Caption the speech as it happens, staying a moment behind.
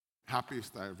Happy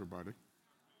Easter, everybody.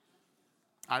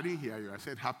 I didn't hear you. I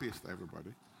said happy Easter, everybody.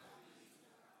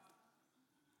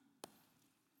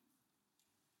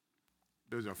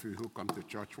 Those of you who come to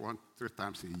church 3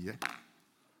 times a year,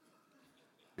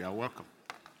 you are welcome.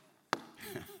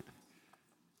 You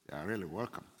are really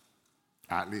welcome.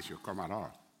 At least you come at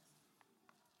all.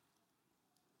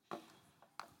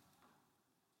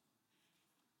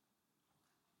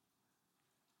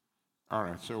 All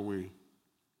right, so we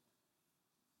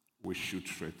shoot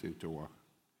straight into what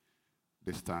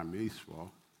this time is for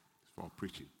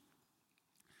preaching.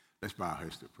 Let's bow our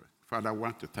heads to pray. Father, I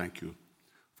want to thank you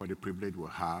for the privilege we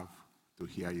have to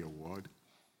hear your word,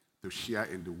 to share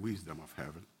in the wisdom of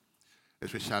heaven,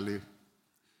 especially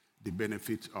the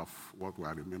benefits of what we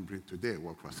are remembering today,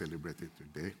 what we are celebrating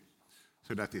today,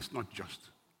 so that it's not just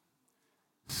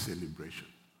celebration.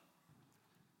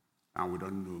 And we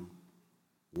don't know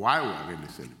why we are really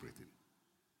celebrating.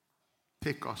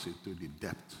 Take us into the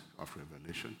depth of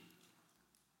revelation.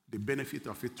 The benefit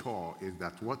of it all is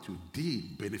that what you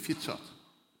did benefits us,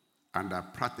 and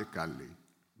that practically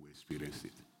we experience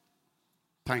it.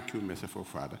 Thank you, merciful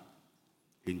Father.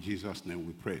 In Jesus' name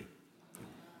we pray.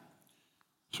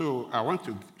 So I want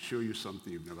to show you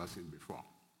something you've never seen before.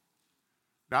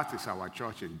 That is our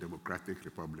church in Democratic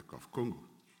Republic of Congo.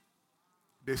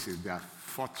 This is their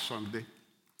 4th Sunday.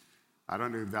 I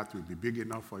don't know if that will be big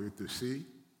enough for you to see.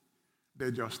 They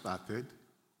just started.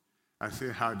 I see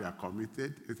how they are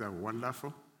committed. It's a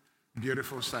wonderful,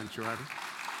 beautiful sanctuary.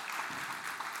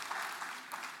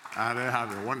 And they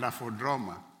have a wonderful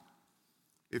drummer.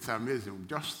 It's amazing.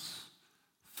 Just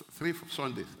 3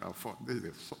 Sundays, or 4, this is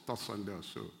the 3rd Sunday or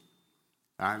so.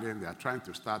 And then they are trying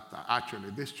to start.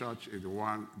 Actually, this church is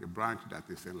the branch that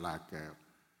is in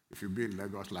if you've been in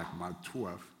Lagos, like Mount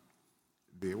 12.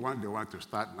 The one they want to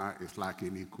start now is like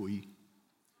in Ikoyi.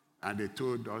 And they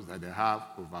told us that they have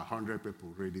over 100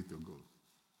 people ready to go.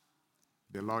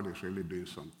 The Lord is really doing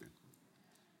something.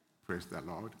 Praise the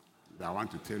Lord. I want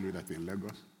to tell you that in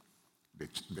Lagos, the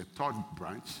 3rd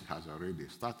branch has already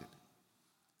started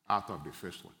out of the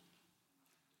 1st one.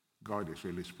 God is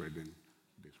really spreading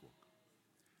this work.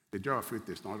 The joy of it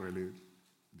is not really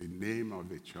the name of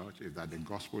the church, is that the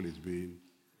gospel is being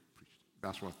preached.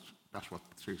 That's what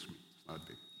thrills me.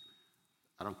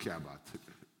 I don't care about the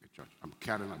church. I'm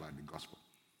caring about the gospel,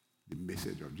 the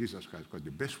message of Jesus Christ, because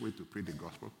the best way to preach the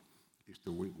gospel is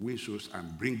to win souls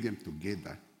and bring them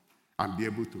together and be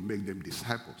able to make them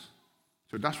disciples.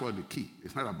 So that's what the key.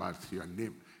 It's not about your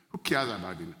name. Who cares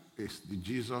about it? It's the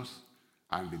Jesus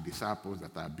and the disciples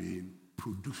that are being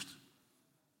produced.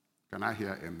 Can I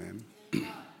hear amen?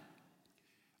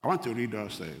 I want to read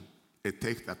us a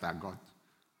text that I got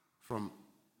from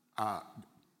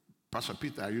Pastor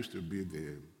Peter. Used to be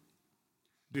the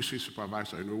district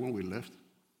supervisor. When we left,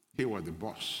 he was the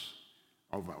boss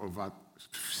over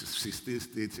 16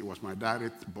 states. He was my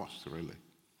direct boss, really.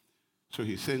 So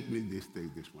he sent me this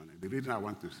text this morning. The reason I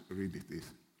want to read it is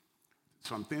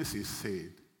some things he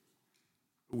said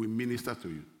will minister to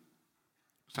you.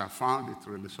 So I found it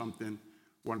really something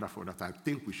wonderful that I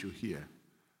think we should hear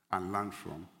and learn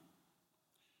from.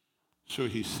 So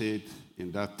he said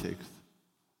in that text,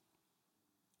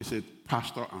 he said,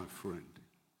 "Pastor and friend,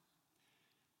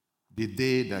 the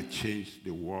day that changed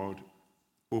the world,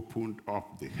 opened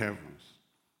up the heavens,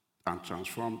 and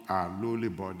transformed our lowly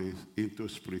bodies into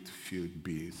spirit-filled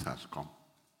beings has come.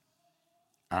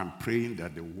 I'm praying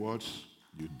that the words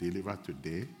you deliver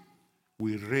today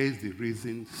will raise the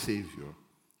risen Savior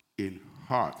in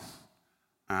hearts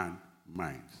and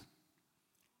minds,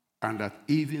 and that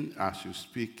even as you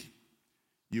speak,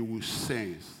 you will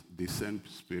sense the same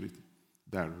Spirit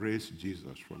that raised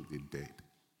Jesus from the dead.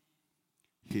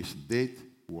 His death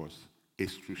was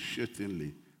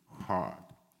excruciatingly hard,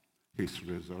 his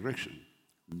resurrection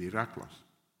miraculous,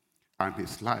 and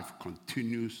his life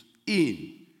continues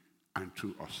in and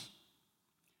through us.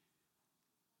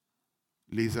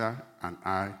 Lisa and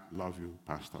I love you,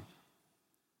 Pastor,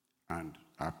 and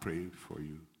are praying for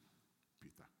you,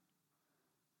 Peter."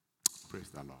 Praise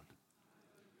the Lord.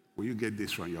 Will you get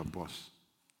this from your boss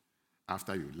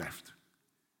after you left?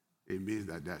 It means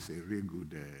that there's a real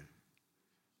good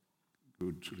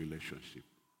relationship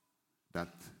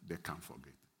that they can't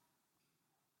forget.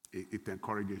 It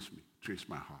encourages me, thrills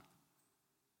my heart.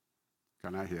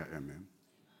 Can I hear amen?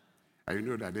 And you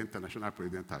know that the international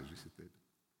president has visited.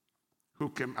 Who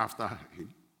came after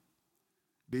him?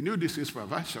 The new district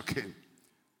supervisor came.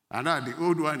 And now the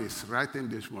old one is writing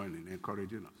this morning,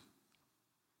 encouraging us.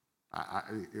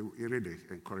 It really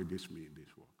encourages me in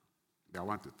this work. I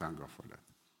want to thank God for that.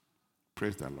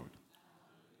 Praise the Lord.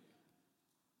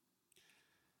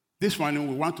 This morning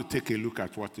we want to take a look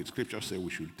at what the scripture says we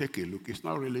should take a look. It's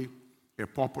not really a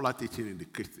popular teaching in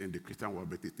the Christian world,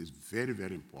 but it is very,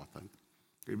 very important.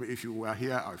 If you were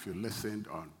here or if you listened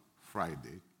on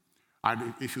Friday,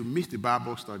 and if you missed the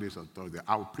Bible studies on Thursday,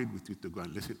 I will plead with you to go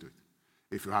and listen to it.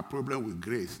 If you have problem with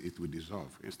grace, it will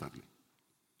dissolve instantly.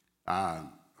 I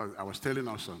was telling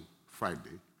us on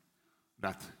Friday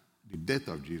that the death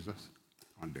of Jesus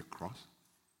on the cross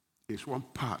is one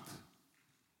part.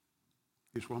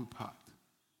 It's one part.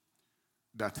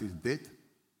 That his death,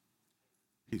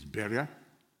 his burial,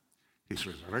 his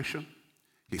resurrection,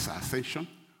 his ascension,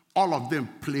 all of them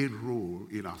played role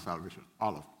in our salvation.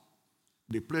 All of them.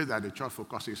 The place that the church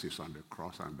focuses is on the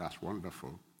cross, and that's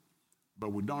wonderful.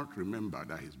 But we don't remember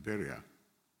that his burial,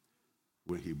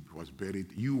 when he was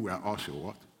buried, you were also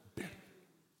what? Buried.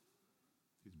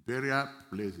 His burial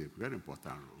plays a very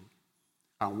important role.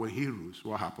 And when he rose,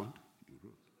 what happened? He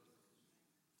rose.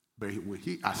 But when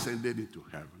he ascended into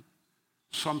heaven,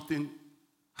 something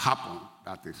happened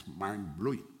that is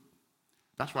mind-blowing.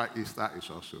 That's why Easter is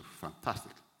also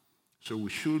fantastic. So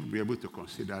we should be able to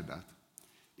consider that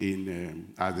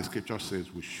as the scripture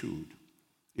says we should,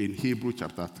 in Hebrews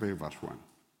chapter 3, verse 1.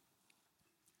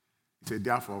 It said,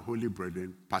 therefore, holy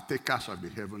brethren, partakers of the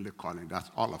heavenly calling,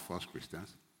 that's all of us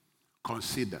Christians,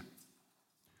 consider.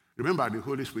 Remember, the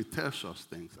Holy Spirit tells us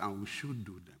things, and we should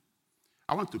do them.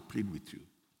 I want to plead with you,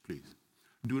 please.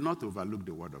 Do not overlook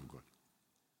the word of God.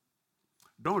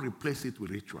 Don't replace it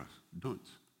with rituals. Don't,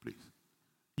 please.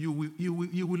 You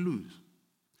will lose.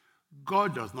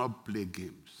 God does not play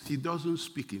games. He doesn't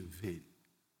speak in vain.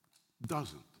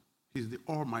 Doesn't. He's the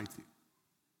Almighty.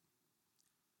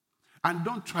 And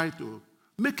don't try to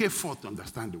make effort to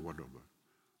understand the word of God.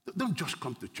 Don't just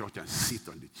come to church and sit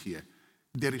on the chair.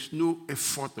 There is no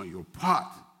effort on your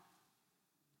part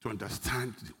to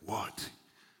understand the word.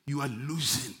 You are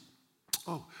losing.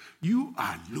 Oh, you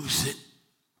are losing.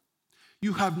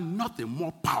 You have nothing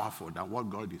more powerful than what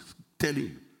God is telling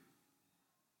you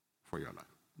for your life.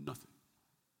 Nothing.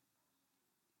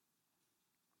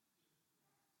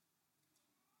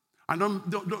 And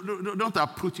don't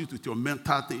approach it with your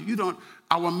mental thing.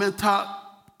 Our mental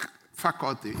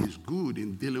faculty is good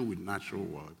in dealing with natural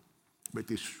world, but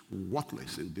it's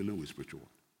worthless in dealing with spiritual world.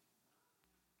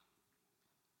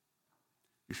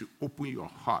 You should open your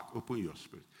heart, open your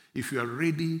spirit. If you are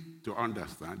ready to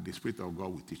understand, the Spirit of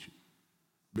God will teach you.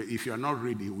 But if you are not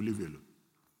ready, He will leave you alone.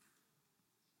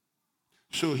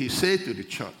 So he said to the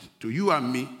church, to you and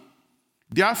me,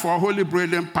 therefore, holy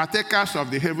brethren, partakers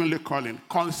of the heavenly calling,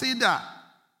 consider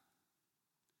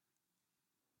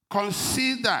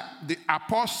the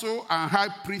apostle and high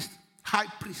priest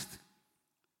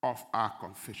of our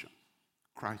confession,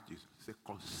 Christ Jesus. Say,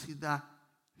 consider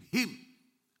him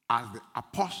as the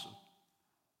apostle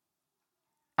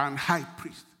and high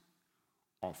priest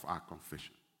of our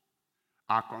confession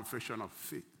of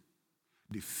faith,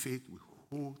 the faith we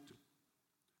hold to.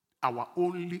 Our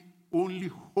only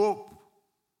hope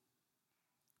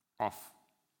of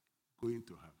going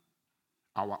to heaven.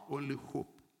 Our only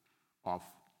hope of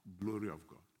glory of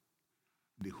God.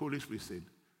 The Holy Spirit said,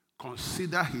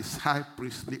 consider his high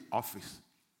priestly office.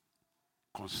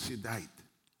 Consider it.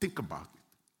 Think about it.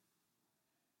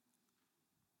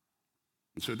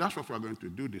 And so that's what we're going to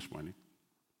do this morning.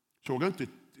 So we're going to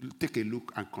take a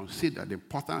look and consider the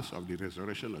importance of the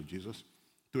resurrection of Jesus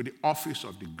to the office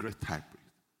of the great high priest.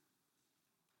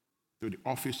 To the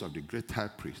office of the great high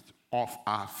priest of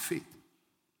our faith.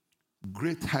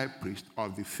 Great high priest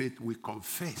of the faith we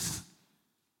confess.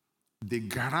 The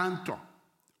guarantor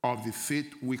of the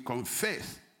faith we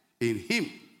confess in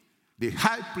him. The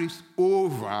high priest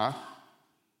over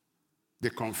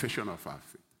the confession of our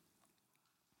faith.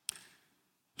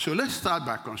 So let's start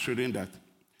by considering that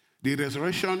the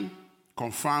resurrection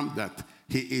confirmed that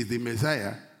he is the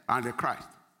Messiah and the Christ.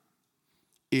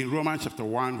 In Romans chapter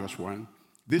 1, verse 1,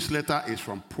 this letter is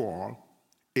from Paul,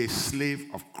 a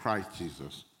slave of Christ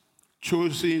Jesus,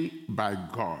 chosen by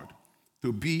God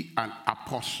to be an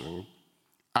apostle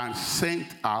and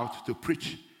sent out to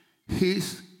preach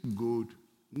his good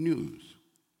news.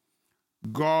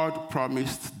 God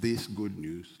promised this good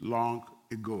news long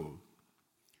ago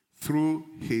through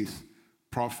his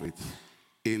prophets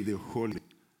in the Holy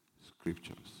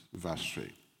Scriptures. Verse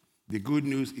 3. The good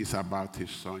news is about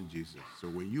his son Jesus. So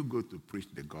when you go to preach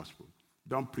the gospel,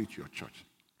 don't preach your church.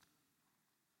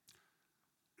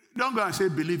 Don't go and say,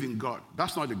 believe in God.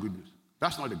 That's not the good news.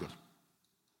 That's not the gospel.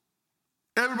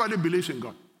 Everybody believes in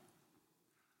God.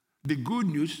 The good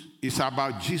news is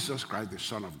about Jesus Christ, the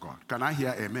Son of God. Can I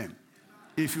hear amen?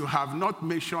 If you have not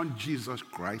mentioned Jesus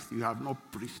Christ, you have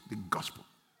not preached the gospel.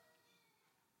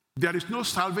 There is no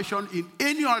salvation in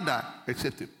any other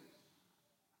except him.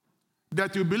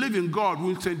 That you believe in God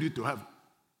will send you to heaven.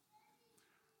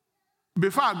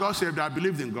 Before I got saved, I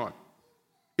believed in God.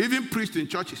 Even preached in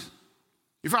churches.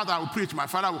 In fact, I would preach. My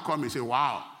father would come and say,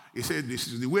 wow. He said, this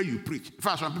is the way you preach. In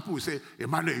fact, some people will say,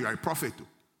 Emmanuel, you are a prophet too.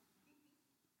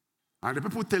 And the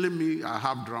people telling me I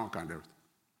have drunk and everything.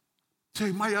 Say,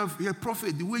 Emmanuel, you're a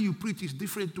prophet. The way you preach is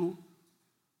different too.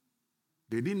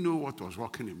 They didn't know what was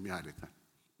working in me at the time.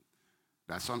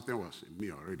 That something was in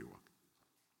me already working.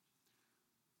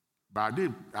 But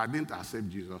I didn't accept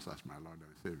Jesus as my Lord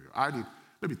and Savior.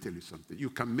 Let me tell you something. You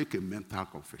can make a mental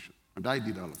confession. And I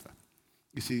did all of that.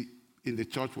 You see, in the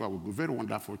church where we go, very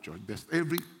wonderful church,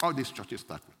 all these churches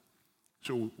start with.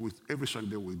 So with every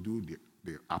Sunday we do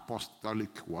the apostolic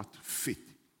faith,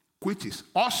 which is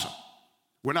awesome.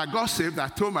 When I got saved, I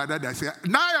told my dad, I said,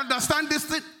 now I understand this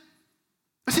thing.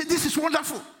 I said, this is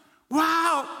wonderful.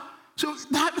 Wow. So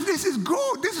this is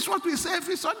good. This is what we say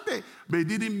every Sunday. But it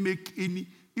didn't make any,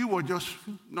 it was just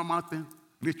normal thing,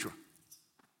 ritual.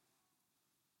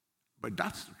 But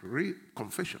that's real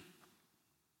confession.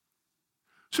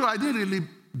 So I didn't really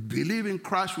believe in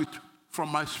Christ from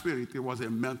my spirit. It was a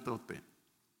mental thing.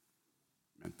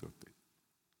 Mental thing.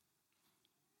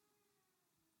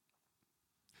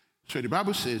 So the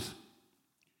Bible says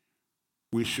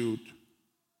we should,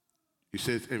 it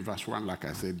says in verse 1, like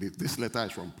I said, this letter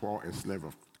is from Paul, a slave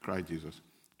of Christ Jesus,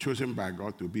 chosen by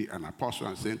God to be an apostle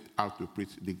and sent out to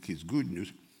preach his good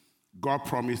news. God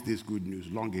promised this good news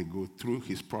long ago through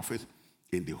his prophets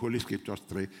in the Holy Scriptures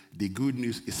 3. The good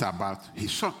news is about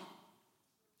his son,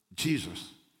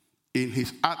 Jesus. In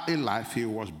his earthly life, he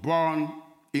was born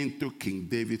into King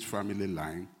David's family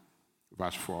line,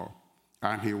 verse 4,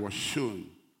 and he was shown,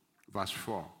 verse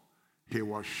 4, he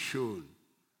was shown.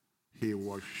 He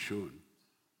was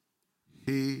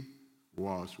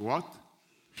what?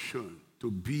 Shown to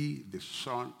be the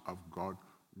Son of God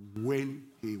when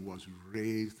he was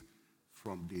raised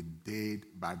from the dead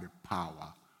by the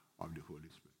power of the Holy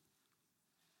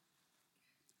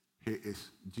Spirit. He is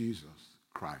Jesus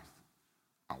Christ,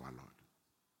 our Lord.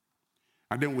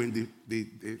 And then when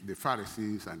the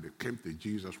Pharisees and they came to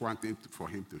Jesus wanting for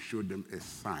him to show them a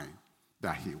sign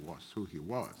that he was who he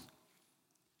was,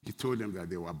 he told them that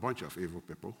they were a bunch of evil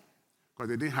people because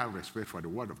they didn't have respect for the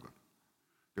word of God.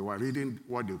 They were reading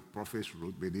what the prophets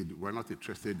wrote, but they were not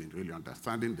interested in really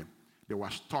understanding them. They were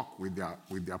stuck with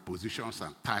their positions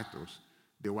and titles.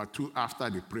 They were too after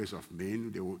the praise of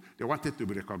men. They wanted to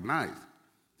be recognized.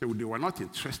 They were not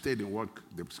interested in what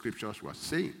the scriptures were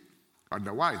saying.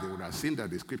 Otherwise, they would have seen that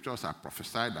the scriptures are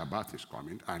prophesied about his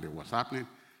coming, and it was happening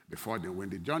before them.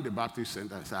 When John the Baptist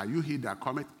sent and said, are you he that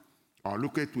cometh, or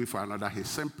looketh we for another? He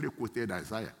simply quoted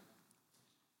Isaiah.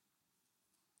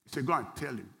 He said, go and tell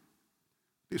him.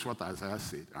 This is what Isaiah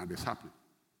said, and it's happening.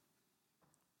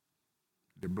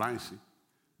 The blind see,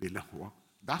 the lame walk.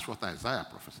 That's what Isaiah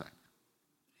prophesied.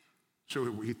 So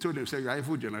he told them, say, you're an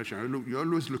evil generation. You're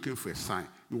always looking for a sign.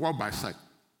 You walk by sight.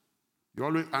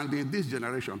 And in this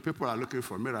generation, people are looking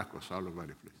for miracles all over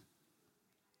the place.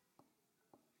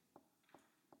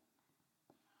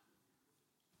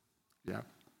 Yeah.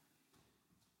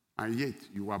 And yet,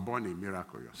 you were born a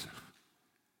miracle yourself.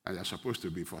 And you're supposed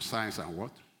to be for signs and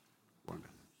what?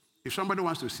 Wonders. If somebody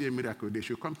wants to see a miracle, they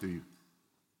should come to you.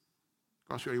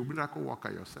 Because you're a miracle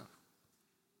worker yourself.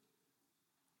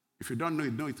 If you don't know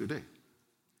it, know it today.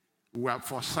 We are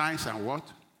for signs and what?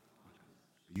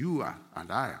 You are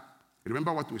and I am.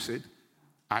 Remember what we said?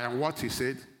 I am what he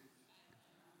said.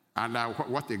 And I,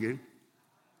 what again?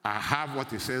 I have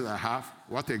what he says I have.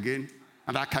 What again?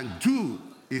 And I can do.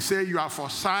 He said you are for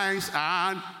signs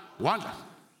and wonders.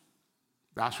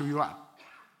 That's who you are.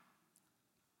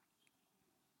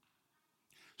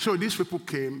 So these people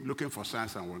came looking for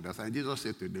signs and wonders. And Jesus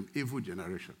said to them, evil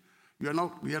generation. We are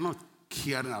not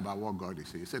caring about what God is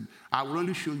saying. He said, I will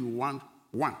only show you one.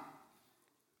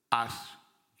 As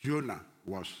Jonah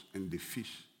was in the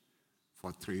fish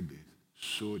for 3 days,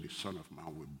 so the Son of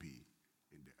Man will be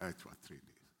in the earth for 3 days.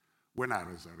 When I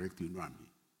resurrect, you know me.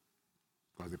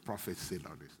 Because the prophet said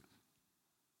all this.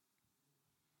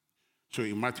 So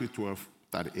in Matthew 12,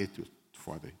 38 to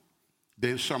 40,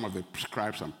 then some of the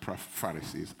scribes and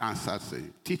Pharisees answered,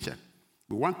 saying, Teacher,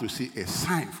 we want to see a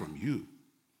sign from you.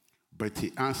 But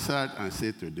he answered and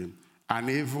said to them, an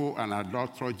evil and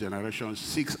adulterous generation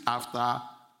seeks after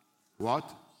what?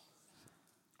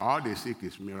 All they seek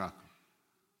is miracle.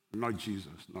 Not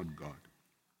Jesus, not God.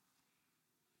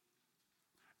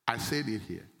 I said it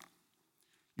here.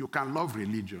 You can love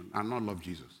religion and not love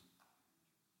Jesus.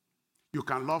 You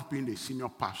can love being a senior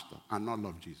pastor and not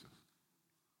love Jesus.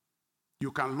 You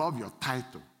can love your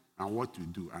title and what you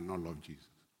do and not love Jesus.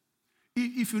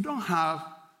 If you don't have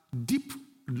deep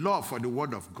love for the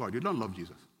word of God, you don't love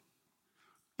Jesus.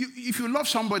 If you love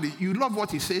somebody, you love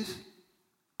what he says.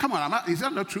 Come on, is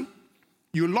that not true?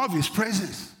 You love his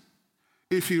presence.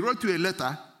 If he wrote you a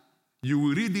letter, you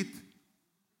will read it.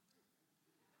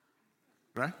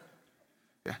 Right?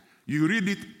 Yeah. You read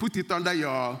it, put it under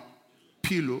your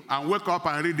pillow, and wake up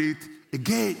and read it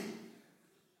again.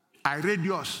 I read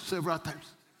yours several times.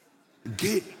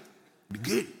 Again.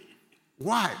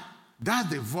 Why? That's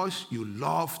the voice you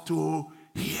love to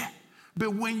hear.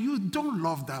 But when you don't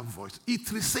love that voice,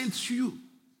 it resents you.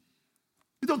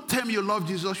 You don't tell me you love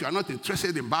Jesus, you are not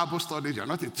interested in Bible studies, you are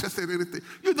not interested in anything.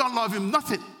 You don't love him,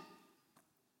 nothing.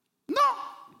 No.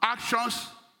 Actions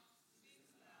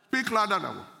speak louder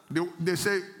than words. They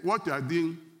say, what you are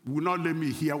doing will not let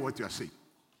me hear what you are saying.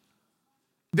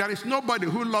 There is nobody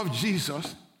who loves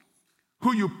Jesus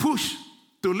who you push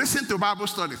to listen to Bible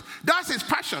studies. That's his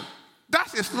passion.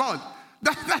 That's his Lord.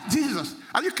 That's Jesus.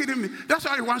 Are you kidding me? That's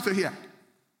all he wants to hear.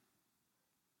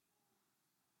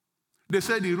 They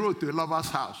said the road to a lover's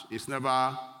house is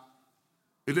never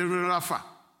far.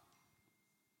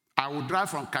 I would drive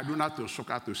from Kaduna to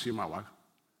Soka to see my wife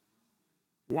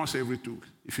once every 2 weeks.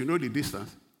 If you know the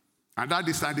distance. And that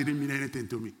distance didn't mean anything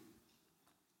to me.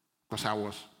 Because I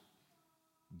was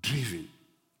driven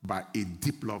by a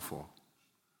deep love for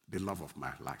the love of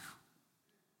my life.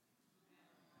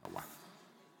 My wife.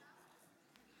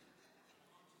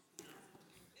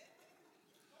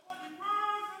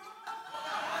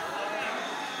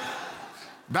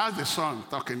 That's the son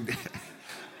talking there.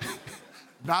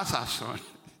 That's our son.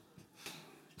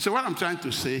 So what I'm trying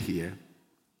to say here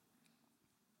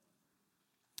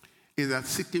is that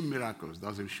seeking miracles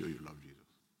doesn't show you love Jesus.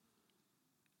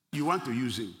 You want to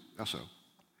use him, that's all.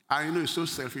 I know it's so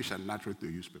selfish and natural to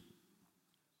use people.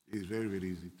 It's very, very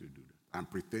easy to do that and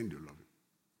pretend you love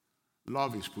him.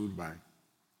 Love is proved by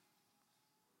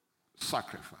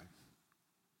sacrifice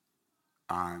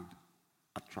and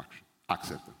attraction,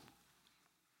 acceptance.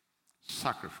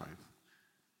 Sacrifice.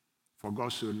 For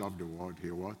God so loved the world,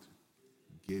 he what?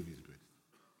 Gave his best.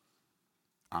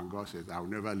 And God says, I will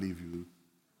never leave you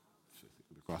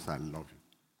because I love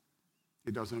you.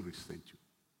 It doesn't resent you.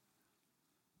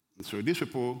 And so these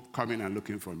people coming and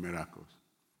looking for miracles,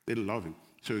 they love him.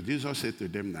 So Jesus said to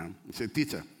them now, he said,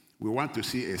 teacher, we want to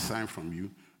see a sign from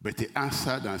you. But he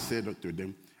answered and said to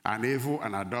them, an evil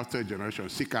and adulterous generation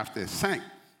seek after a sign.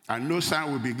 And no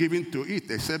sign will be given to it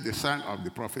except the sign of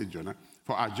the prophet Jonah.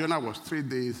 For as Jonah was 3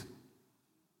 days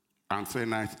and 3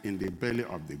 nights in the belly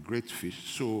of the great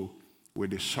fish, so will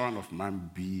the Son of Man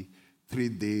be 3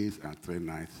 days and 3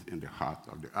 nights in the heart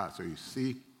of the earth. So you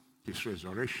see, his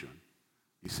resurrection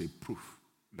is a proof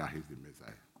that he's the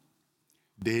Messiah.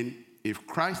 Then, if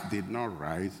Christ did not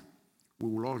rise, we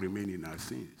will all remain in our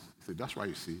sins. So that's why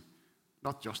you see,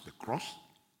 not just the cross,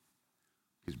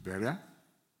 his burial,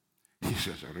 his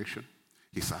resurrection,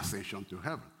 his ascension to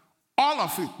heaven. All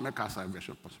of it make our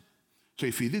salvation possible. So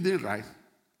if he didn't rise,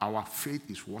 our faith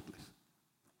is worthless.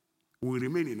 We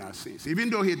remain in our sins.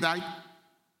 Even though he died,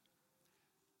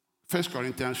 1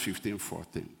 Corinthians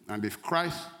 15:14. And if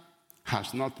Christ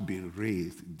has not been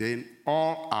raised, then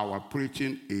all our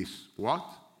preaching is what?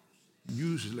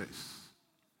 Useless.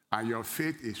 And your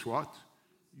faith is what?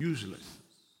 Useless.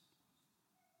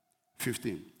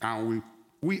 15. And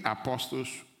we apostles,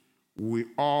 we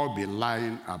all be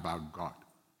lying about God.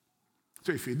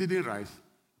 So if he didn't rise,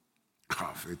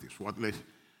 our faith is worthless.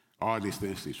 All these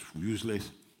things is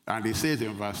useless. And he says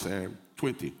in verse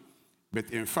 20, but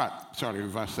in fact, in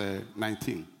verse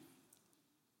 19.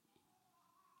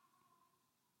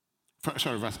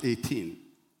 Verse 18.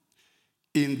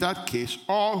 In that case,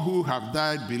 all who have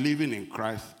died believing in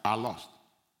Christ are lost,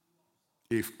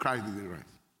 if Christ didn't rise.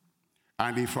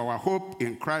 And if our hope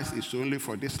in Christ is only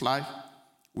for this life,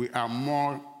 we are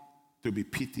more to be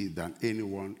pitied than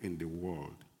anyone in the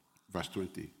world. Verse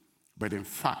 20. But in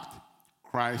fact,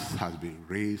 Christ has been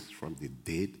raised from the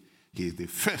dead. He is the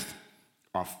first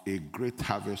of a great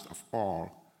harvest of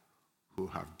all who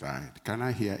have died. Can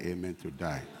I hear amen to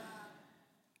die?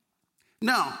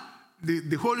 Now,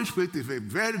 the Holy Spirit is a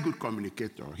very good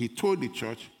communicator. He told the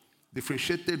church,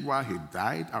 differentiated why he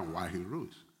died and why he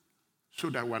rose. So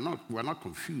that we're not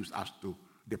confused as to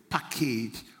the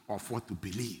package of what to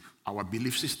believe. Our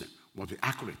belief system must be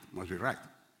accurate, must be right.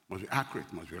 Must be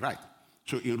accurate, must be right.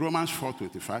 So in Romans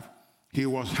 4:25, he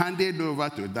was handed over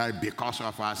to die because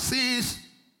of our sins.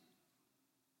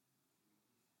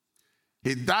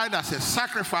 He died as a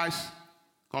sacrifice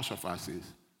because of our sins.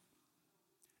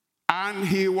 And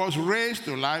he was raised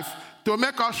to life to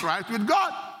make us right with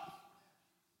God.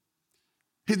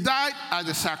 He died as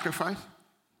a sacrifice.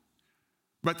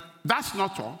 But that's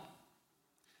not all.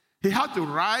 He had to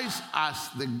rise as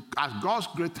God's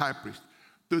great high priest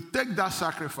to take that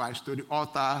sacrifice to the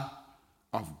altar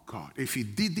of God. If he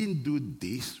didn't do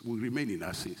this, we remain in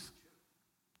our sins.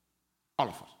 All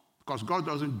of us. Because God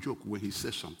doesn't joke when he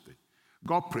says something.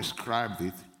 God prescribed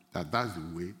it, that's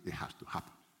the way it has to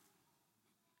happen.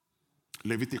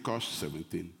 Leviticus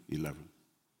 17:11.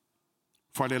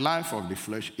 For the life of the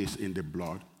flesh is in the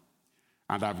blood,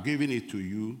 and I've given it to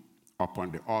you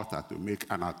upon the altar to make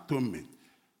an atonement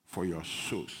for your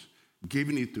souls.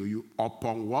 Giving it to you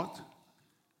upon what?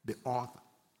 The altar.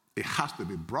 It has to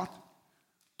be brought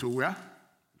to where?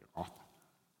 The altar.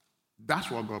 That's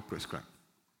what God prescribed.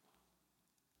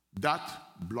 That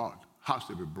blood has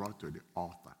to be brought to the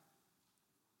altar.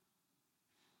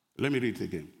 Let me read it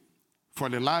again. For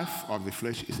the life of the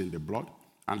flesh is in the blood,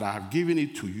 and I have given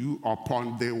it to you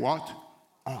upon the what?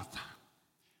 Altar.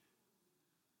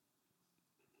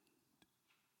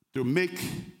 To make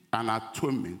an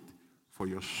atonement for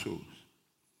your souls.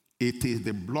 It is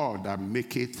the blood that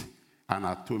maketh an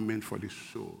atonement for the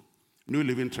soul. New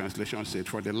Living Translation said,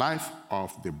 for the life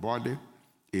of the body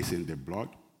is in the blood,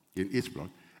 in its blood.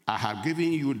 I have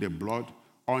given you the blood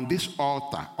on this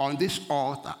altar, on this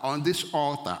altar, on this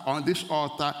altar, on this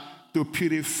altar, to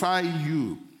purify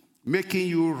you, making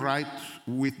you right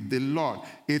with the Lord.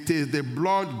 It is the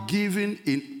blood given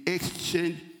in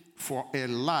exchange for a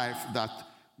life that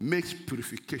makes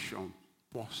purification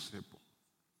possible.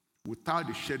 Without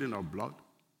the shedding of blood,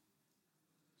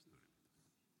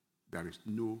 there is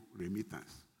no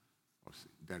remittance of sin.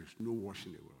 There is no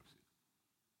washing away of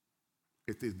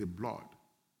sin. It is the blood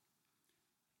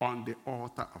on the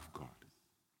altar of God.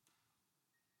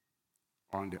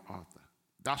 On the altar.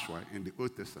 That's why in the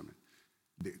Old Testament,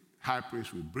 the high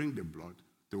priest will bring the blood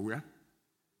to where?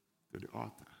 To the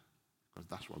altar. Because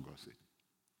that's what God said.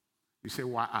 You say,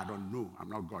 why? I don't know. I'm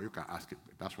not God. You can ask him.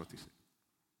 But that's what he said.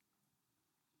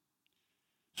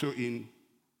 So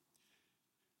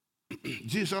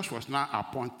Jesus was now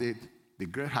appointed the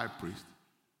great high priest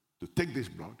to take this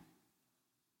blood.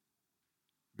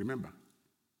 Remember,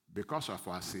 because of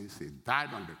our sins, he died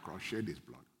on the cross, shed his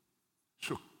blood.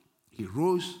 So he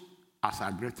rose as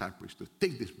our great high priest to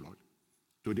take this blood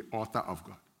to the altar of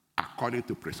God, according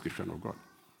to prescription of God.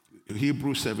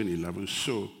 Hebrews 7:11.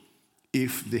 So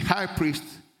if the high priest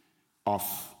of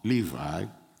Levi,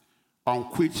 on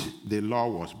which the law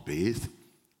was based,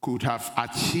 could have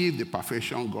achieved the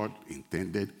perfection God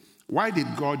intended, why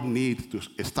did God need to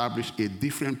establish a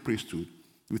different priesthood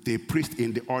with a priest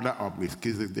in the order of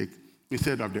Melchizedek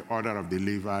instead of the order of the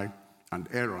Levi and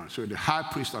Aaron? So the high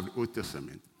priest of the Old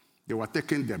Testament, they were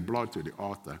taking their blood to the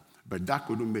altar, but that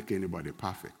couldn't make anybody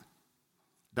perfect.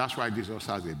 That's why Jesus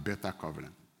has a better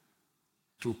covenant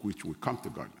through which we come to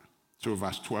God now. So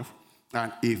verse 12,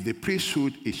 and if the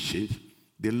priesthood is changed,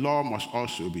 the law must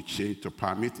also be changed to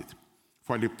permit it.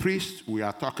 For the priest we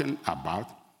are talking about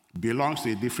belongs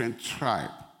to a different tribe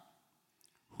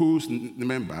whose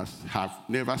members have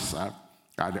never served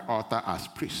at the altar as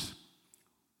priests.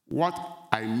 What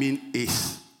I mean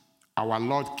is, our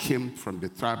Lord came from the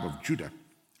tribe of Judah,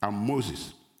 and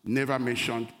Moses never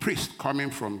mentioned priest coming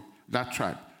from that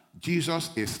tribe. Jesus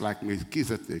is like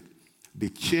Melchizedek. The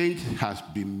change has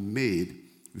been made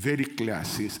very clear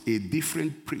since a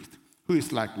different priest, who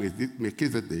is like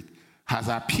Melchizedek, has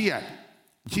appeared.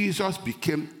 Jesus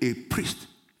became a priest,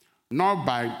 not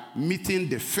by meeting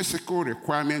the physical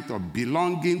requirement of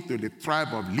belonging to the tribe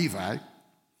of Levi,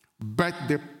 but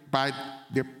by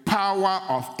the power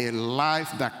of a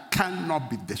life that cannot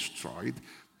be destroyed.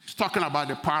 He's talking about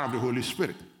the power of the Holy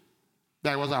Spirit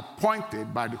that was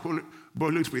appointed by the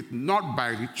Holy Spirit, not by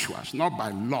rituals, not by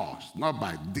laws, not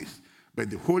by this, but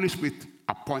the Holy Spirit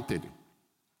appointed him,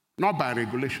 not by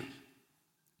regulations.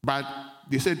 But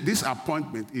they said this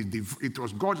appointment, it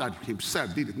was God that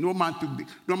himself did it. No man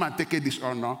took this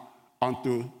honor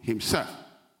unto himself.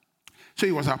 So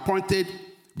he was appointed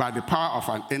by the power of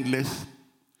an endless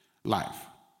life.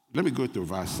 Let me go to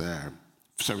verse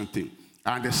 17.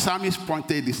 And the psalmist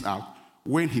pointed this out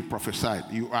when he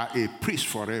prophesied, you are a priest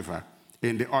forever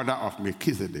in the order of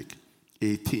Melchizedek.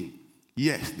 18.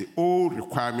 Yes, the old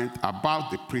requirement about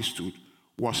the priesthood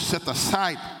was set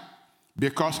aside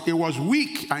because it was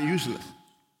weak and useless.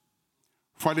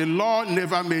 For the law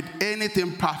never made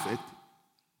anything perfect.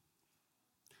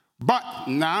 But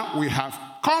now we have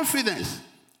confidence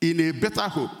in a better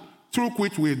hope, through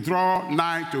which we draw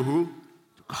nigh to who?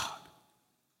 To God.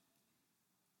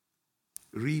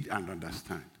 Read and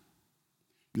understand.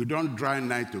 You don't draw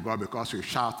nigh to God because you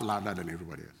shout louder than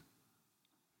everybody else.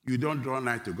 You don't draw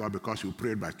nigh to God because you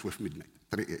prayed by 12 midnight.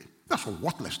 3a. That's what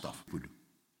worthless stuff we do.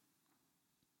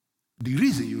 The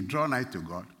reason you draw nigh to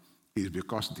God is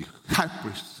because the high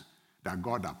priest that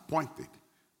God appointed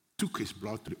took his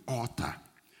blood to the altar,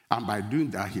 and by doing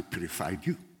that, he purified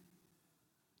you.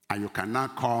 And you can now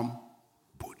come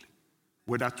boldly.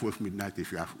 Whether 12 midnight,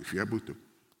 if you're able to,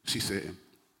 6 a.m.,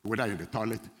 whether in the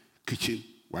toilet, kitchen,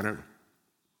 whatever.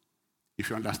 If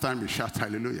you understand me, shout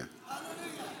hallelujah.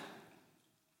 Hallelujah.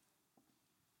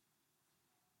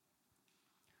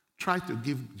 Try to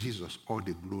give Jesus all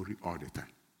the glory all the time.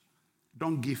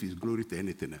 Don't give his glory to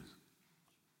anything else.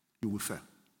 You will fail.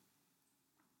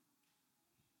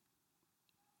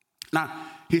 Now,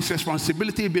 his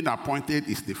responsibility being appointed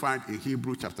is defined in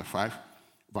Hebrews chapter 5,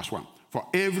 verse 1. For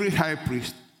every high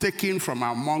priest taken from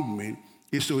among men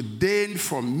is ordained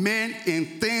for men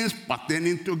in things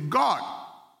pertaining to God,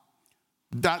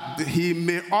 that he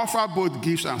may offer both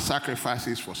gifts and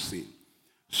sacrifices for sin.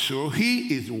 So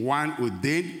he is one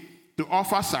ordained to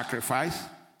offer sacrifice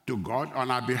to God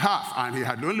on our behalf. And he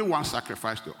had only one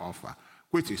sacrifice to offer,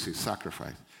 which is his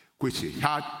sacrifice, which he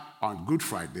had on Good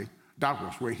Friday. That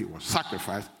was when he was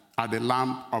sacrificed as the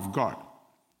Lamb of God.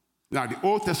 Now, the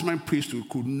Old Testament priesthood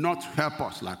could not help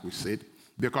us, like we said,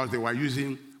 because they were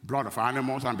using blood of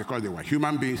animals and because they were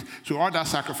human beings. So all that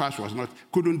sacrifice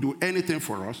couldn't do anything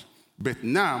for us. But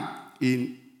now,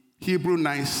 in Hebrews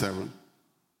 9:7,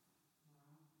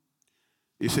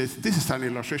 it says, this is an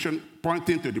illustration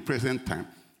pointing to the present time.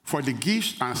 For the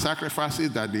gifts and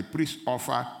sacrifices that the priests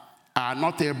offer are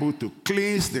not able to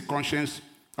cleanse the conscience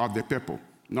of the people,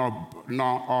 nor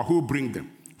who bring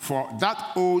them. For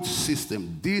that old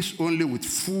system deals only with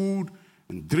food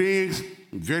and drinks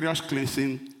and various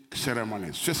cleansing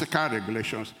ceremonies, physical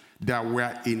regulations that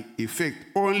were in effect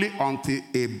only until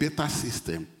a better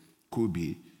system could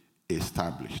be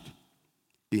established.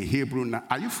 In Hebrew 9,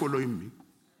 are you following me?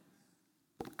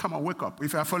 Come on, wake up.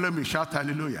 If you are following me, shout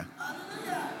hallelujah.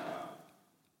 Hallelujah.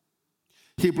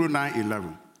 Hebrew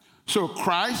 9:11. So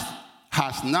Christ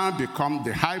has now become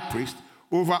the high priest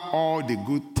over all the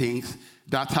good things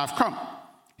that have come.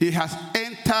 He has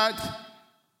entered,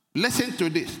 listen to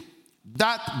this,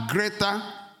 that greater,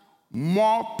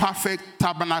 more perfect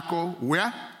tabernacle,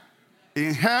 where?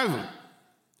 In heaven,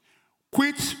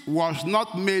 which was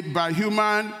not made by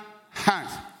human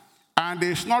hands, and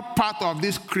is not part of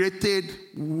this created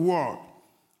world,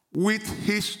 with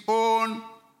his own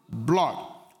blood,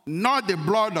 not the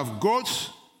blood of goats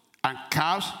and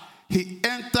calves. He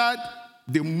entered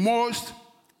the most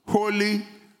holy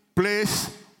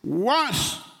place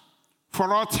once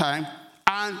for all time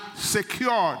and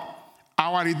secured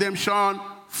our redemption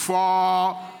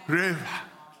forever.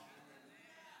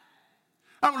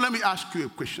 Now, let me ask you a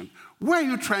question. Why are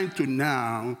you trying to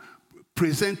now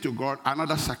present to God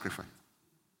another sacrifice?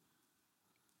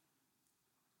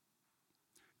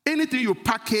 Anything you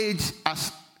package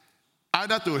as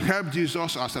either to help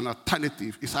Jesus or as an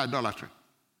alternative is idolatry.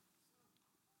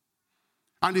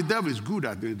 And the devil is good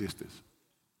at doing these things.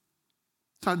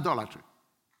 It's idolatry.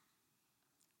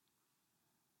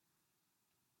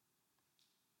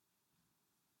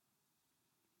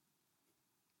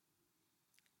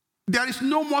 There is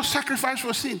no more sacrifice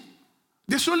for sin.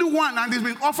 There's only one, and it's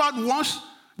been offered once.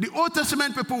 The Old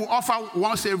Testament people will offer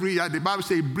once every year. The Bible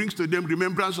says it brings to them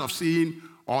remembrance of sin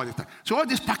all the time. So all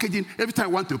this packaging, every time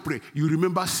you want to pray, you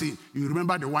remember sin. You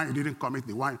remember the one you didn't commit,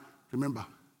 the one, remember,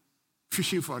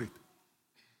 fishing for it.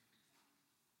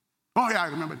 Oh yeah, I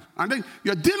remember it. And then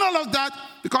you're doing all of that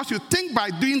because you think by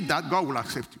doing that, God will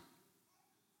accept you.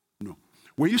 No.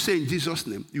 When you say in Jesus'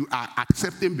 name, you are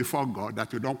accepting before God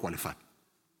that you don't qualify.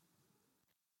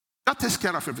 That takes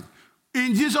care of everything.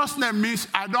 In Jesus' name means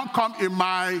I don't come in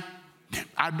my name.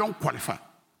 I don't qualify.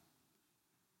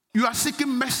 You are seeking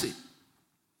mercy.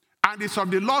 And it's of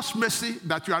the Lord's mercy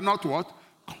that you are not what?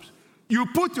 You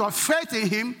put your faith in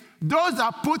him. Those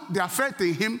that put their faith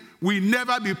in him will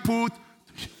never be put.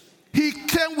 He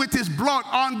came with his blood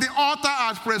on the altar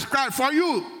as prescribed for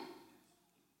you.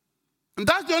 And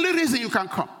that's the only reason you can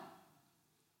come.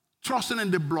 Trusting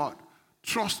in the blood.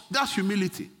 Trust. That's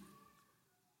humility.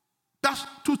 That's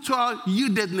total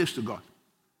yieldedness to God.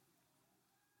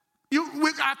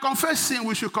 I confess sin,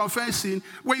 we should confess sin.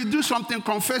 When you do something,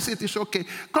 confess it, it's okay.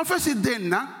 Confess it then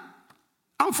now.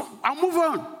 I'll move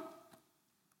on.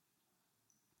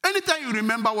 Anytime you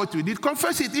remember what you did,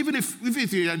 confess it, even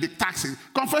if you're in the taxi.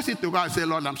 Confess it to God and say,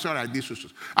 Lord, I'm sorry I did so.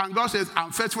 And God says,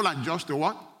 I'm faithful and just to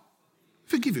what?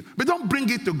 Forgive you. But don't bring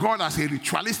it to God as a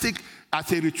ritualistic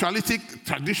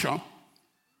tradition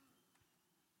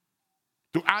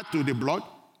to add to the blood.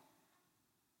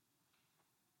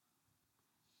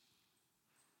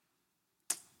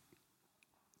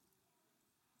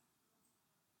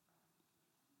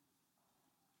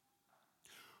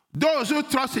 Those who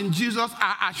trust in Jesus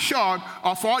are assured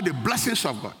of all the blessings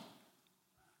of God.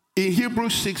 In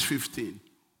Hebrews 6:15,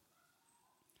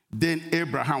 then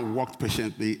Abraham walked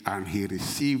patiently and he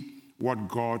received what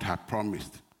God had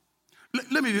promised.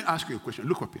 Let me ask you a question.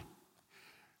 Look up here.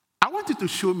 I want you to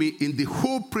show me in the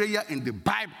whole prayer in the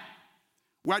Bible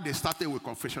where they started with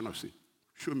confession of sin.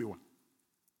 Show me one.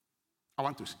 I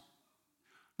want to see.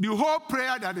 The whole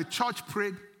prayer that the church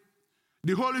prayed,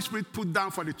 the Holy Spirit put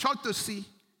down for the church to see,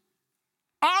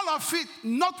 all of it,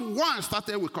 not one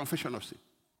started with confession of sin.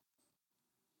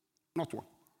 Not one.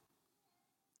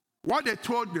 What they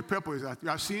told the people is that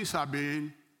your sins are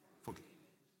being forgiven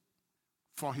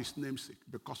for his name's sake,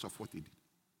 because of what he did.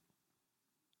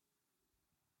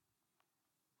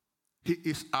 He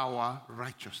is our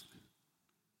righteousness.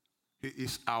 He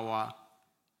is our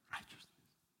righteousness.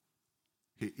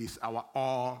 He is our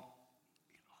all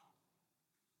in all.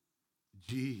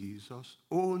 Jesus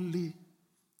only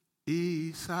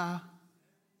is our.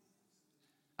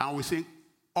 And we sing,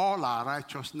 all our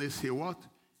righteousness, he what?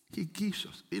 He gives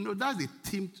us. You know, that's the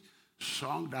theme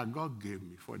song that God gave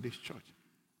me for this church.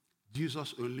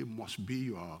 Jesus only must be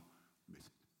your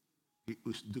message. He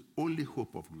is the only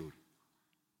hope of glory.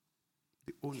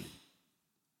 The only.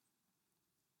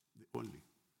 The only.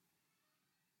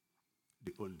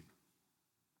 The only.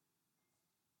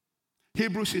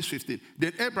 Hebrews 6:15.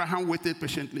 Then Abraham waited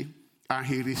patiently and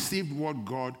he received what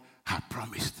God had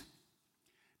promised.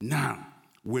 Now,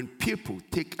 when people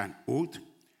take an oath,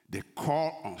 they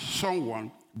call on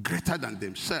someone greater than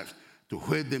themselves to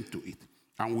hold them to it.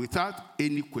 And without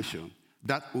any question,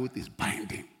 that oath is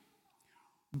binding.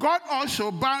 God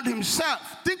also bound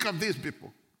himself. Think of these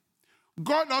people.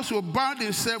 God also bound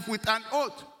himself with an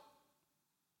oath,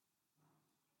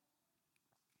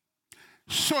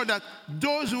 so that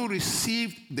those who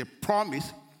received the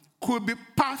promise could be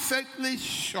perfectly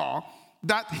sure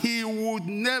that he would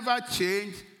never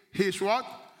change his what?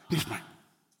 His mind.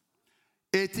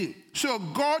 18. So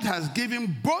God has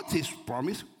given both his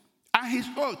promise and his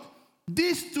oath.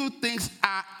 These two things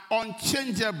are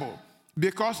unchangeable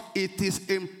because it is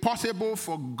impossible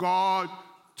for God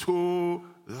to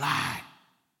lie.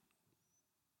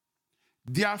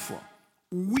 Therefore,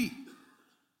 we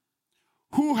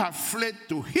who have fled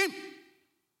to him,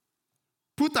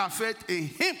 put our faith in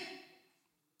him,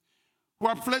 who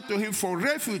have fled to him for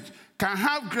refuge, can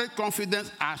have great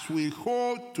confidence as we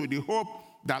hold to the hope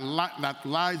that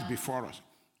lies before us.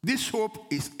 This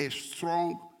hope is a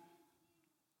strong,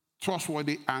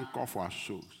 trustworthy anchor for our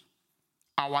souls.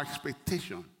 Our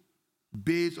expectation,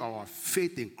 based on our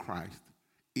faith in Christ,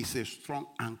 is a strong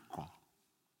anchor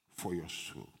for your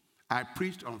soul. I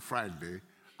preached on Friday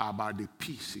about the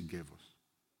peace he gave us.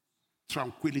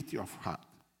 Tranquility of heart,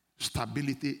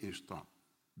 stability in storm,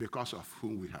 because of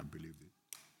whom we have believed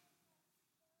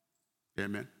in.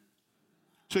 Amen.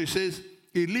 So he says,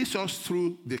 it leads us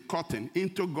through the curtain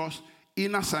into God's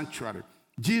inner sanctuary.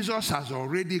 Jesus has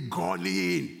already gone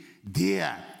in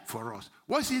there for us.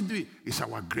 What's he doing? He's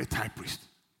our great high priest.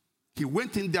 He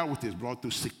went in there with his blood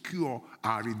to secure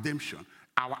our redemption,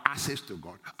 our access to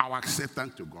God, our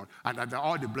acceptance to God, and that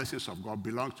all the blessings of God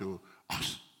belong to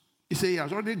us. He said he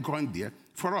has already gone there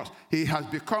for us. He has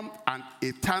become an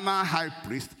eternal high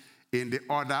priest in the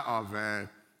order of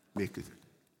Melchizedek.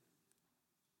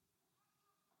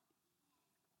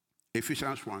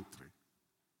 Ephesians 1:3.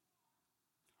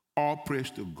 All praise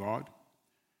to God,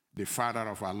 the Father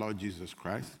of our Lord Jesus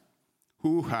Christ,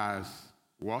 who has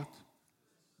what?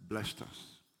 Blessed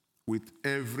us with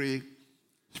every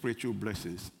spiritual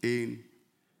blessings in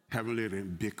heavenly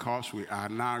realm, because we are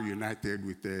now united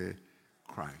with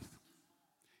Christ.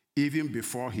 Even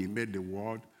before he made the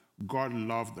world, God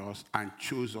loved us and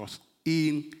chose us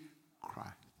in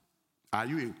Christ. Are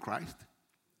you in Christ?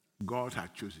 God has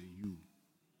chosen you.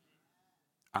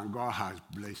 And God has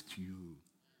blessed you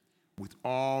with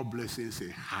all blessings he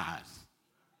has.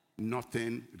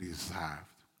 Nothing reserved.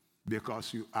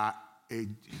 Because you are a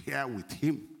heir with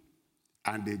him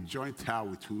and a joint heir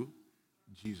with who?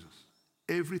 Jesus.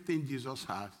 Everything Jesus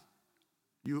has,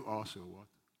 you also what?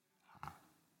 Have.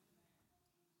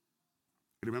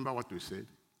 Remember what we said?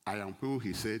 I am who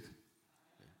he said,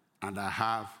 and I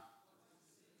have,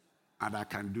 and I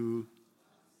can do.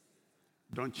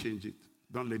 Don't change it.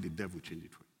 Don't let the devil change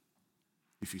it for you.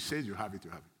 If he says you have it,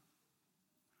 you have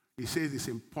it. He says it's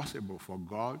impossible for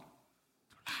God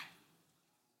to lie.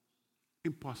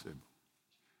 Impossible.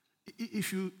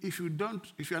 If you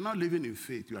are not living in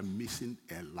faith, you are missing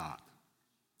a lot.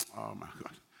 Oh my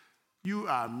God. You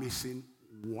are missing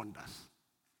wonders.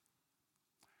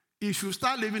 If you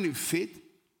start living in faith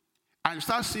and you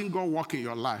start seeing God work in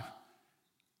your life,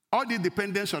 all the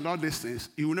dependence on all these things,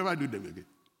 you will never do them again.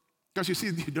 Because you see,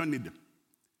 you don't need them.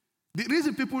 The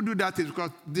reason people do that is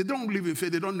because they don't live in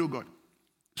faith, they don't know God.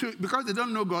 So because they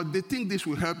don't know God, they think this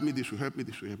will help me, this will help me,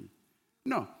 this will help me.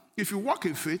 No. If you walk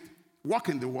in faith, walk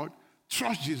in the Word,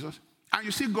 trust Jesus, and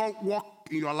you see God walk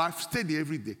in your life steady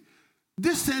every day,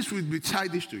 these things will be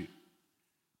childish to you.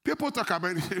 People talk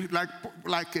about it like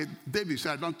David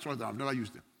said, I don't trust them, I've never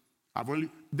used them.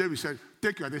 David said,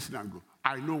 take your destiny and go.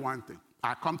 I know one thing.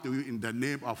 I come to you in the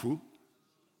name of who?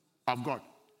 Of God.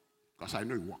 Because I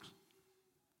know it works.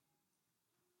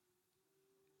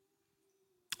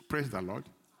 Praise the Lord.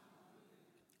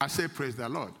 I say praise the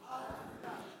Lord.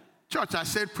 Church, I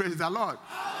said praise the Lord.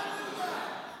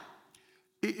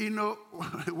 You know,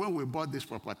 when we bought this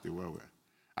property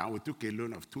and we took a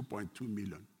loan of 2.2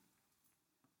 million,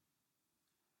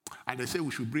 and they said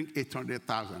we should bring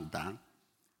 800,000 down,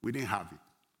 we didn't have it.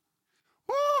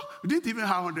 Oh, we didn't even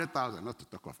have 100,000, not to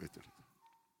talk of 800,000.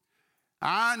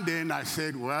 And then I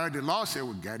said, well, the law said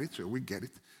we get it, so we get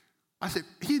it. I said,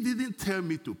 he didn't tell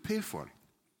me to pay for it.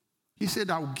 He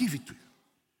said, I will give it to you.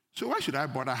 So why should I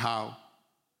bother how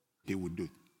he would do it?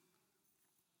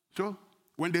 So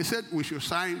when they said we should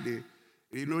sign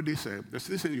this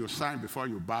thing you sign before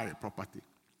you buy a property.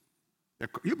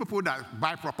 You people that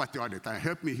buy property all the time,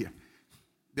 help me here.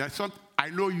 There's some, I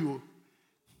know you.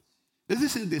 There's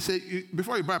this thing they say,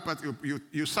 before you buy a property,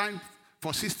 you sign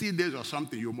for 60 days or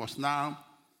something, you must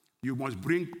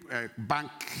bring a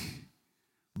bank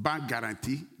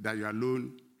guarantee that your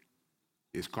loan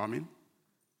is coming.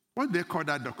 What do they call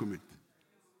that document?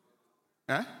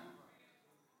 Eh?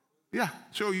 Yeah,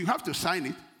 so you have to sign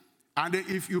it. And then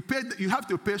if you pay, you have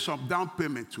to pay some down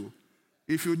payment too.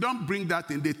 If you don't bring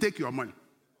that in, they take your money.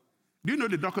 Do you know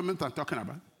the document I'm talking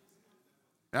about?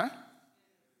 Yeah?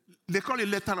 They call it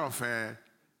letter of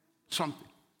something.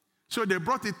 So they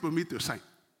brought it for me to sign.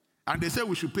 And they said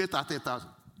we should pay 30,000.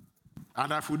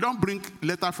 And if we don't bring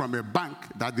letter from a bank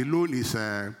that the loan is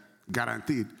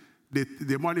guaranteed,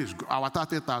 the money is gone. Our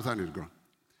 30,000 is gone.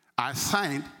 I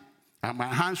signed, and my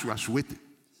hands were sweating.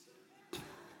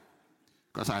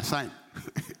 Because I signed.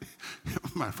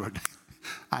 My brother.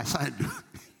 I signed.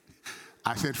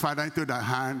 I said, Father, into thy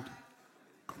hand.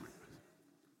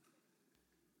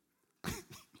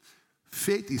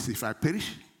 Faith is if I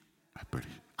perish, I perish.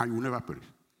 And you will never perish.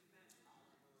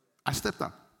 I stepped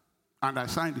up. And I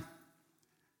signed it.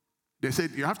 They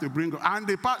said, you have to bring it. And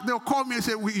they'll call me and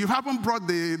say, you haven't brought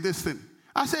this thing.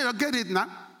 I said, I'll get it now.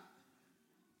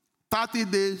 30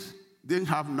 days, didn't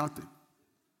have nothing.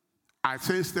 I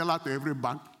sent Stella to every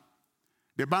bank.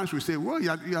 The banks will say, well,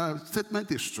 your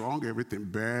statement is strong, everything,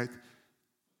 but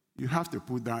you have to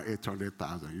put down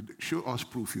 800,000. Show us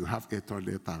proof you have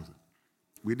 800,000.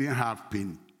 We didn't have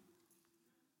penny,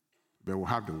 but we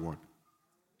have the word.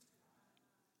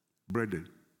 Brethren,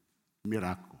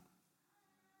 miracle.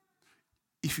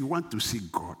 If you want to see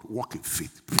God walk in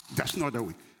faith, that's not the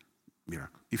way.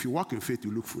 Miracle. If you walk in faith,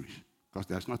 you look foolish because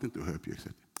there's nothing to help you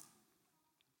except it.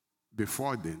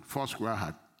 Before then, Foursquare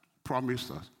had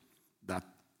promised us that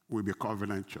we'll be a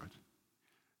covenant church.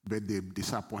 But they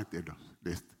disappointed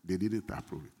us. They didn't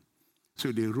approve it.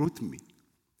 So they wrote me.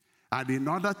 And in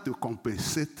order to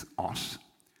compensate us,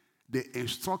 they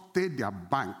instructed their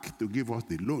bank to give us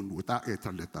the loan without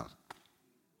 800,000.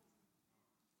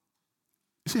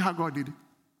 You see how God did it?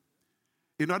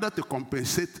 In order to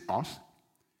compensate us,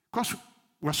 because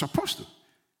we're supposed to.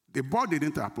 The board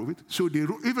didn't approve it, so they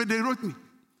wrote me.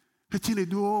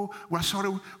 Oh, we're sorry.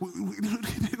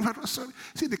 We're sorry.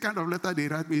 See the kind of letter they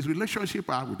write me. His relationship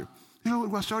I have with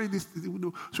them. We're sorry.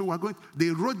 So we're going. They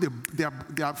wrote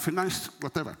their finance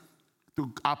whatever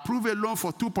to approve a loan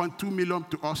for 2.2 million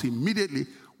to us immediately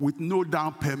with no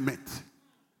down payment.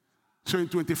 So in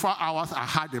 24 hours, I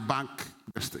had the bank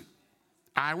this thing.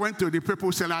 I went to the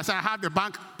people selling. I said, I have the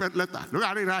bank letter. Look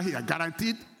at it right here,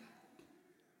 guaranteed.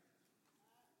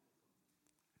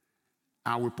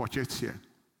 And we purchased here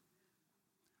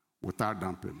without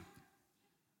down payment.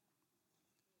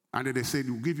 And then they said,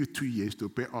 we'll give you 2 years to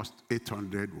pay us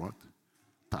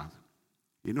 800,000.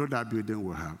 You know that building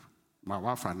we have? My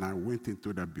wife and I went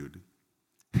into that building,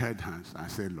 held hands, and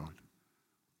said, Lord,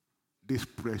 this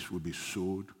place will be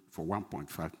sold for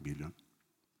 1.5 million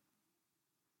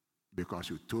because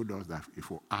you told us that if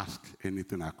we ask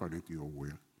anything according to your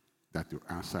will, that you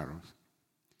answer us.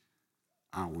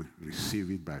 And we receive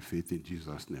it by faith in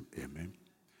Jesus' name. Amen.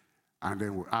 And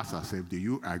then we asked ourselves, do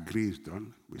you agree it's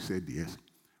done? We said yes.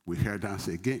 We heard hands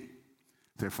again.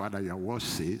 Say, Father, your word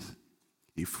says,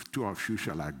 if two of you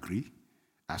shall agree,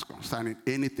 as concerning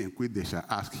anything which they shall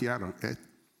ask here on earth,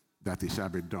 that it shall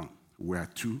be done. Where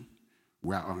two,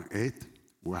 we are on earth,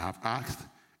 we have asked,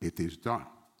 It is done.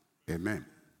 Amen.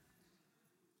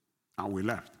 And we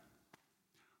left.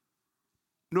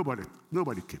 Nobody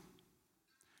came.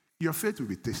 Your faith will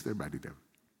be tested by the devil.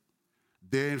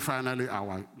 Then finally,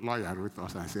 our lawyer wrote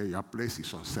us and said, your place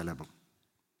is unsellable.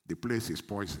 The place is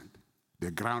poisoned.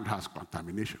 The ground has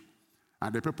contamination.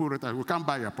 And the people wrote us, we can't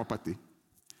buy your property.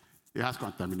 It has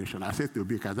contamination. I said to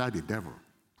because that's the devil.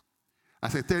 I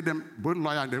said, tell them, both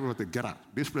lawyer and devil, to get out.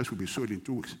 This place will be sold in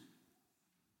 2 weeks.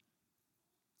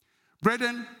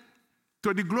 Brethren,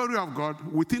 to the glory of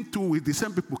God, within 2 weeks, the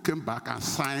same people came back and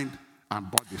signed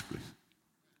and bought this place.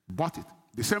 Bought it.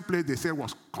 The same place they said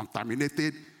was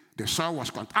contaminated. The soil was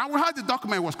contaminated. And we heard the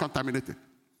document was contaminated.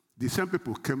 The same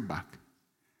people came back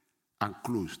and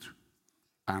closed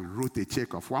and wrote a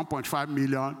check of 1.5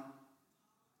 million.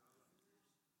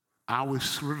 And we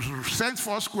sent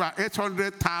for school at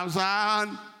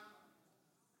 800,000.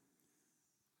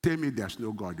 Tell me there's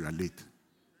no God, you are late.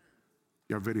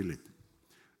 You're very late.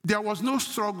 There was no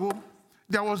struggle.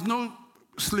 There was no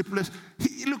sleepless.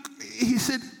 He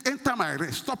said, enter my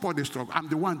rest. Stop all the struggle. I'm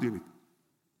the one doing it.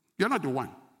 You're not the one.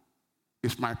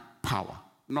 It's my power,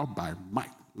 not by might,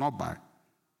 not by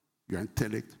your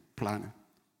intellect, planning,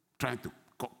 trying to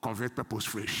convert people's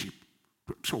friendship.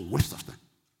 It's a waste of time.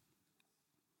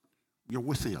 You're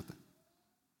wasting your time.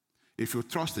 If you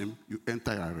trust him, you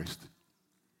enter your rest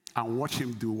and watch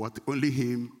him do what only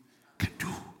him can do.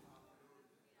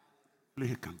 Only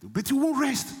he can do. But you won't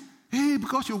rest. Hey,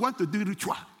 because you want to do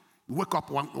ritual. You wake up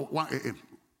 1 a.m.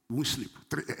 You won't sleep.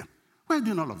 3 a.m. Why are you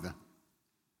doing all of that?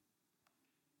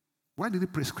 Why did he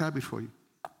prescribe it for you?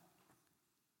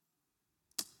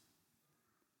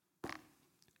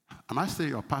 Am I still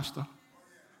your pastor?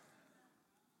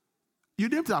 You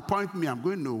didn't appoint me. I'm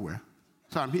going nowhere.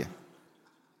 So I'm here.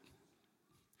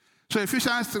 So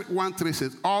Ephesians 1:3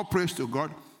 says, all praise to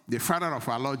God, the Father of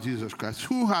our Lord Jesus Christ,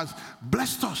 who has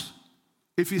blessed us.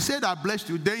 If he said I blessed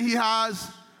you, then he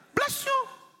has blessed you.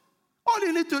 All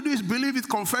you need to do is believe it,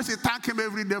 confess it, thank him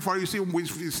every day for you.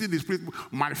 You see the Spirit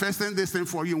manifesting this thing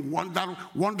for you in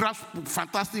wondrous,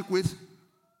 fantastic ways.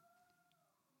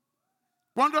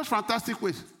 Wondrous, fantastic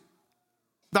ways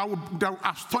that will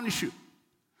astonish you.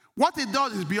 What it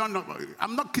does is beyond,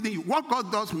 I'm not kidding you. What God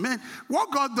does, man,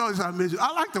 what God does is amazing.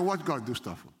 I like to watch God do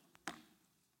stuff.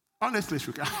 Honestly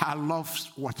speaking, I love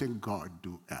watching God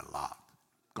do a lot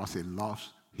because he loves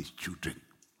his children.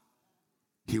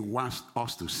 He wants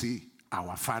us to see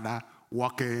our Father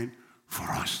working for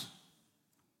us.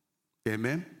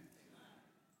 Amen?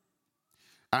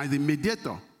 And the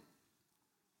mediator,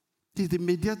 he's the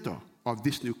mediator of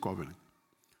this new covenant.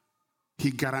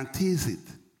 He guarantees it.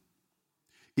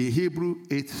 In Hebrews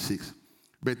 8:6,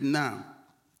 but now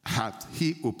hath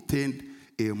he obtained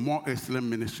a more excellent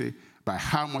ministry, by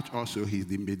how much also he is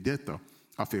the mediator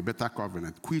of a better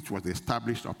covenant, which was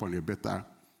established upon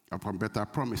better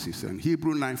promises. And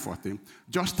Hebrews 9:14,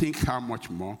 just think how much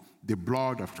more the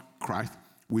blood of Christ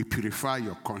will purify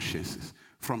your consciences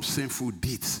from sinful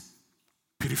deeds.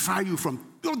 Purify you from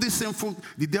all this sinful.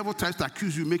 The devil tries to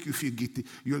accuse you, make you feel guilty.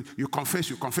 You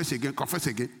confess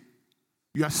again.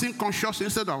 You are sin conscious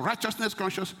instead of righteousness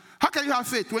conscious. How can you have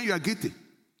faith when you are guilty?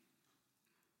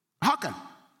 How can?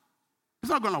 It's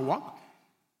not going to work.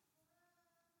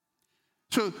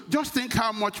 So just think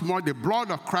how much more the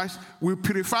blood of Christ will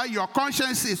purify your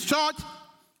consciences, church,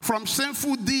 from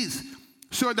sinful deeds,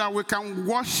 so that we can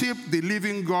worship the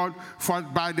living God. For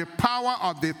by the power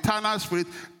of the eternal Spirit,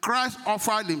 Christ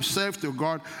offered himself to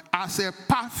God as a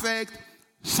perfect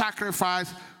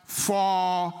sacrifice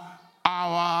for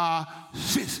our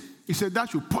sins. He said that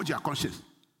should purge your conscience.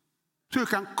 So you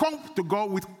can come to God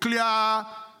with clear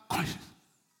conscience.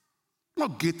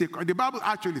 Not guilty. The Bible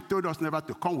actually told us never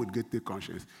to come with guilty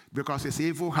conscience because it's an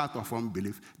evil heart of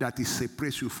unbelief that it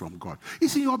separates you from God.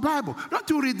 It's in your Bible. Don't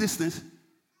you read these things?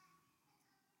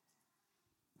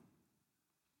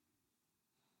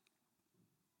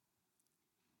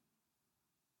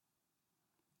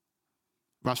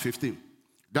 Verse 15.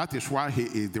 That is why he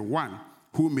is the one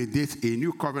who mediates a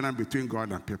new covenant between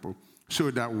God and people, so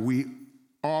that we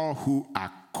all who are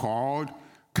called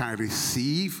can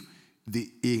receive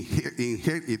the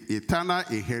eternal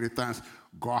inheritance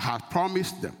God has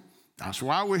promised them. That's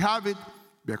why we have it,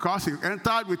 because he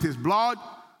entered with his blood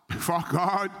before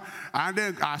God, and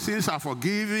then our sins are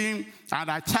forgiven.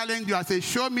 And I challenge you, I say,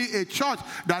 show me a church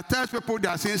that tells people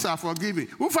their sins are forgiven.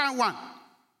 Who find one?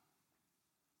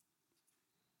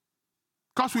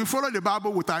 Because we follow the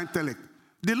Bible with our intellect.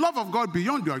 The love of God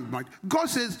beyond your mind. God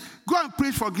says, go and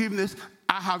preach forgiveness.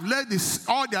 I have laid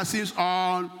all their sins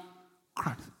on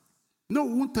Christ. No,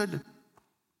 we won't tell them.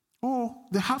 Oh,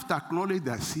 they have to acknowledge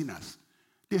their sinners.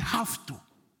 They have to.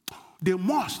 They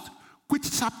must. Which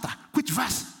chapter? Which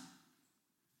verse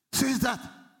says that?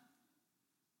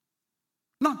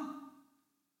 None.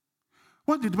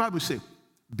 What did the Bible say?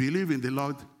 Believe in the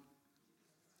Lord,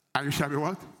 and you shall be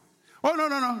what? Oh,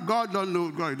 no. God don't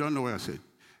know. God don't know what I said.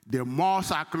 They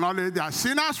must acknowledge their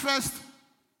sinners first.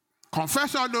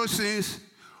 Confess all those sins.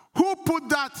 Who put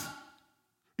that?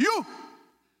 You.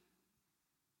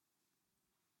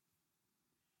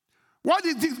 What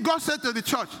did God say to the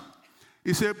church?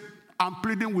 He said, I'm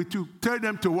pleading with you. Tell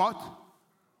them to what?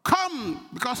 Come,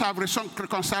 because I have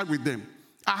reconciled with them.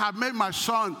 I have made my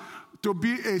son to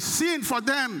be a sin for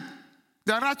them.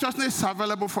 Their righteousness is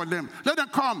available for them. Let them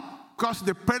come, because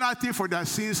the penalty for their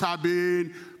sins have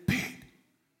been paid.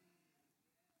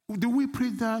 Do we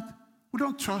preach that? We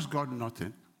don't trust God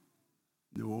nothing.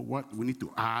 No, what we need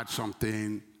to add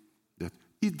something that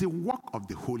is the work of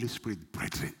the Holy Spirit,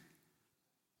 brethren.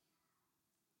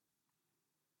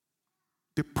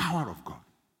 The power of God.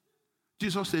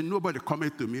 Jesus said, nobody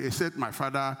cometh to me except my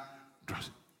Father draws.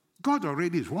 God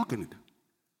already is working it.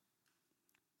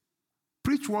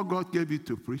 Preach what God gave you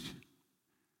to preach,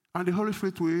 and the Holy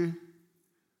Spirit will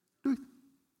do it.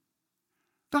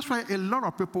 That's why a lot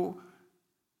of people,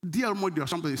 D.L. Moody or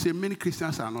something, they say many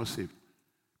Christians are not saved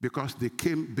because they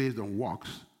came based on works,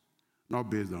 not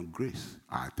based on grace.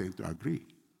 I tend to agree.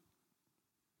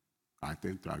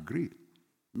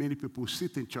 Many people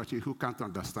sit in churches who can't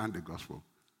understand the gospel,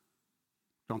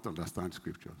 don't understand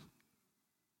scriptures.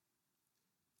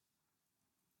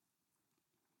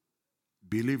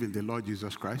 Believe in the Lord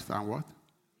Jesus Christ and what?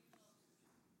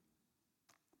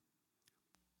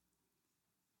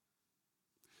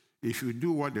 If you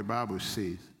do what the Bible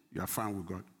says, you are fine with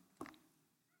God.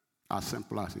 As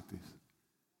simple as it is.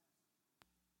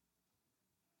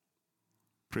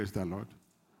 Praise the Lord.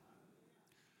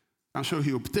 And so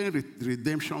he obtained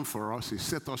redemption for us. He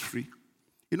set us free.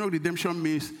 You know, redemption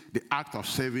means the act of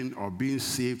saving or being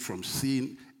saved from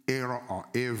sin, error, or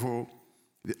evil.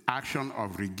 The action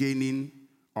of regaining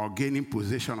or gaining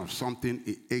possession of something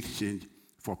in exchange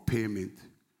for payment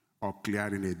or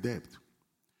clearing a debt.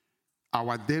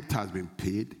 Our debt has been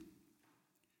paid.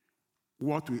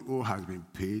 What we owe has been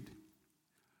paid.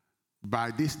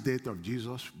 By this death of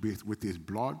Jesus, with his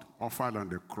blood offered on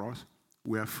the cross,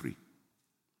 we are free.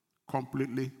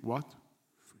 Completely what?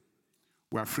 Free.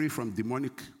 We are free from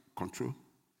demonic control.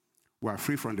 We are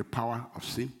free from the power of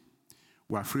sin.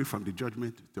 We are free from the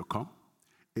judgment to come.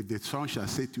 If the Son shall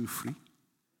set you free,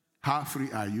 how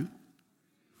free are you?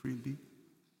 Free indeed.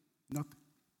 Nothing.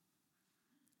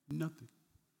 Nothing.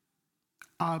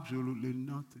 Absolutely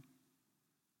nothing.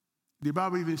 The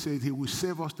Bible even says he will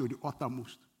save us to the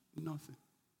uttermost. Nothing.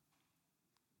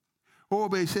 Oh,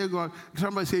 but he said, God,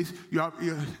 somebody says, you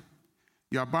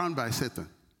are bound by Satan.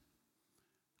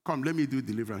 Come, let me do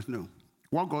deliverance. No.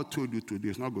 What God told you to do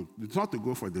is not good. It's not to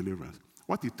go for deliverance.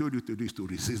 What he told you to do is to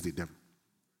resist the devil.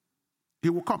 He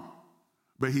will come.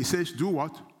 But he says, do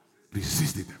what?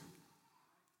 Resist the devil.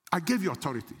 I gave you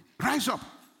authority. Rise up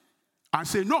and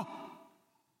say, no.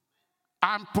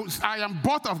 I am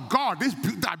bought of God. This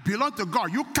that belongs to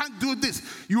God. You can't do this.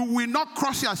 You will not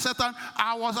cross your Satan.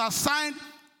 I was assigned,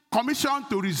 commissioned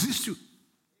to resist you.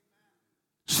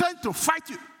 Sent to fight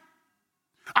you.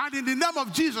 And in the name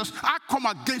of Jesus, I come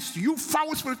against you,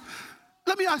 foul spirit.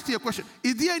 Let me ask you a question.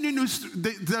 Is there any new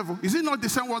devil? Is it not the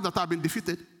same one that have been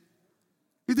defeated?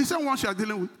 It's the same ones you are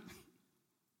dealing with.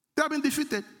 They have been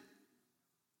defeated.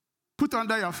 Put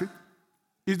under your feet.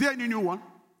 Is there any new one?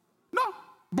 No.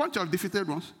 Bunch of defeated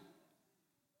ones.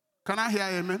 Can I hear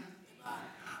amen?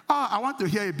 I want to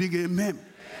hear a big amen.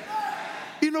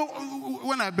 You know,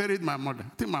 when I buried my mother,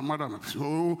 I think my mother was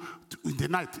in the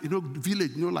night,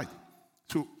 village, no light.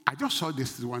 So I just saw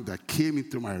this one that came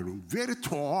into my room, very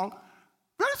tall,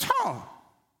 very tall.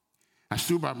 I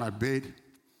stood by my bed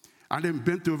and then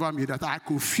bent over me that I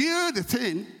could feel the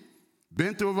thing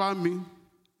bent over me.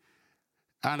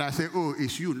 And I said, oh,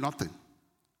 it's you, nothing.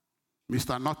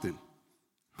 Mr. Nothing.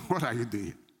 What are you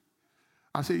doing?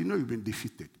 I said, you've been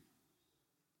defeated.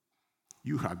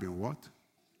 You have been what?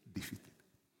 Defeated.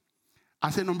 I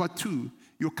said, number two,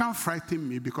 you can't frighten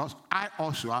me because I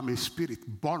also am a spirit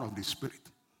born of the Spirit.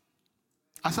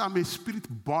 I said, I'm a spirit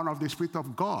born of the Spirit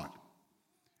of God.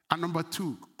 And number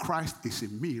two, Christ is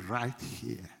in me right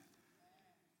here.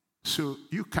 So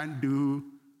you can do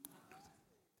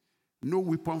no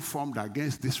weapon formed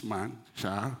against this man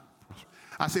shall prosper.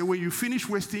 I said, when you finish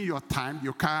wasting your time,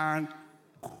 you can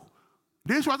go.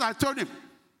 This is what I told him.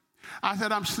 I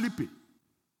said, I'm sleeping.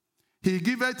 He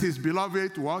giveth his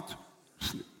beloved what?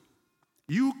 Sleep.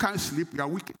 You can't sleep, you are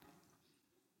wicked.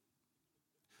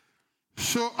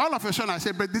 So all of a sudden I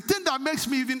said, but the thing that makes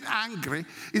me even angry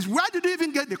is where did you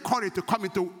even get the courage to come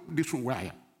into this room where I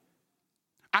am?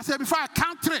 I said, before I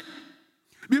count 3,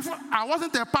 before I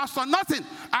wasn't a pastor, nothing.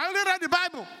 I only read the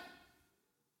Bible.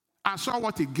 I saw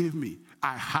what he gave me.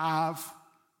 I have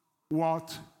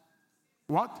what?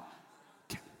 What?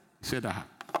 He said I have.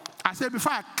 I said,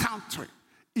 before I count 3,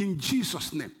 in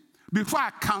Jesus' name. Before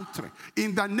I count 3,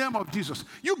 in the name of Jesus,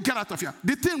 you get out of here.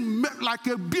 The thing like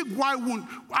a big white wound.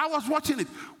 I was watching it.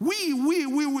 We.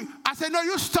 I said, no,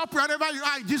 you stop wherever you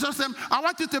are in Jesus' name. I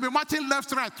want you to be marching left,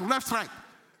 right,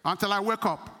 until I wake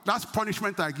up. That's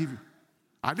punishment I give you.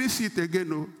 I didn't see it again,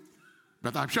 no.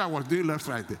 But I'm sure I was doing left,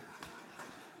 right there.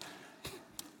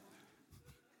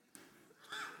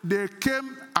 They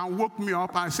came and woke me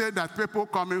up and said that people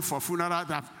coming for funeral,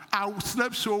 that I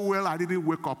slept so well I didn't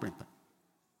wake up in time.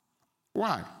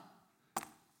 Why?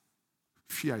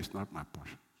 Fear is not my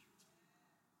portion.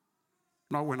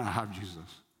 Not when I have Jesus.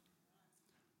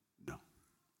 No.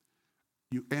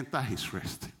 You enter his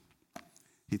rest.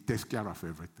 He takes care of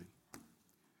everything.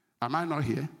 Am I not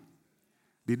here?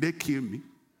 Did they kill me?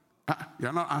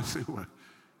 You're not answering well.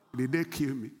 Did they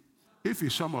kill me? If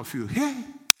it's some of you, hey,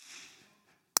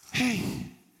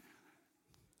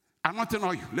 anointing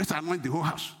all you. Let's anoint the whole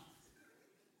house.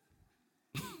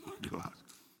 The whole house.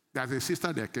 There's a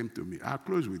sister that came to me. I'll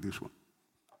close with this one.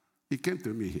 He came to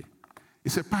me here. He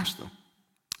said, Pastor,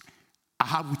 I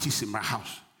have witches in my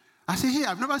house. I said, hey,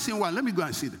 I've never seen one. Let me go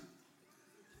and see them.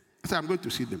 I said, I'm going to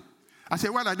see them. I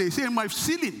said, what are they? He said, my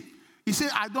ceiling. He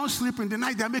said, I don't sleep in the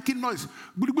night. They're making noise.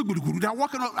 They're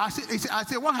walking up. I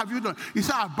said, what have you done? He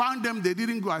said, I bound them. They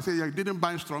didn't go. I said, yeah, you didn't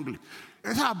bind strongly.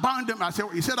 He said, I bound them.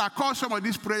 He said, I called some of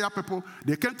these prayer people.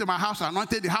 They came to my house. I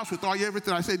anointed the house with oil,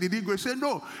 everything. I said, did he go? He said,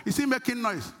 no. He said, making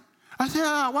noise. I said,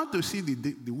 I want to see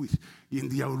the witch. In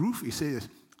their roof, he says,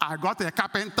 I got a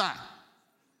carpenter.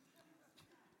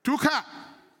 Took her.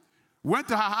 Went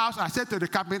to her house. I said to the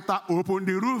carpenter, open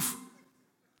the roof.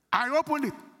 I opened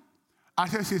it. I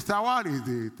said, sister, what is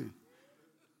the thing?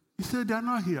 He said, they're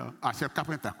not here. I said,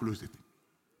 carpenter, close it.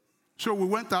 So we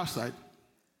went outside.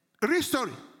 Real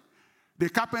story. The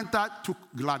carpenter took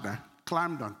ladder,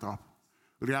 climbed on top,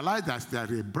 realized that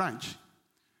there's a branch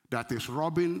that is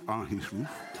rubbing on his roof.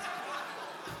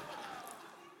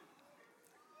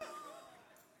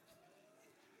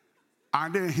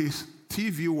 And then his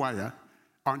TV wire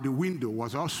on the window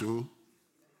was also.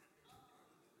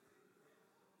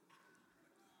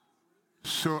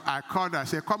 So I called her. I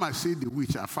said, come and see the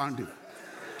witch. I found him.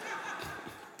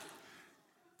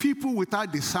 People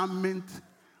without discernment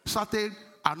started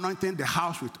anointing the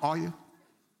house with oil.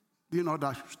 You know,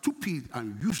 that stupid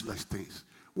and useless things.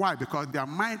 Why? Because their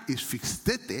mind is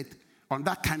fixated on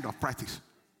that kind of practice,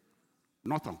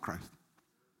 not on Christ.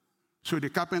 So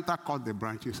the carpenter cut the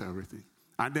branches and everything,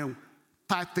 and then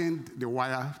tightened the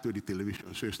wire to the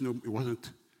television. So it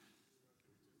wasn't.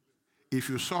 If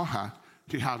you saw her,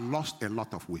 she had lost a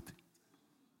lot of weight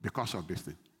because of this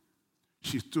thing.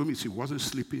 She told me she wasn't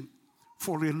sleeping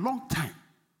for a long time.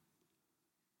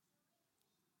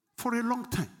 For a long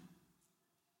time.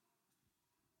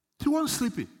 She wasn't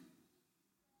sleeping.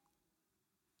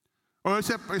 Oh, he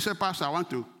said, Pastor, I want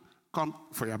to come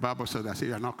for your Bible study. I said,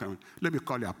 you're not coming. Let me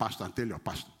call your pastor and tell your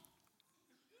pastor.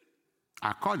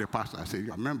 I called the pastor. I said,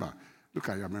 your member, look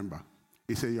at your member.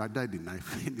 He said, your daddy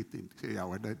knife, anything. He said,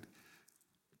 our daddy.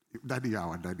 Daddy,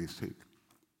 our daddy said.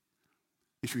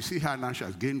 If you see her now, she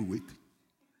has gained weight.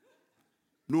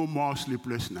 No more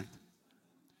sleepless night.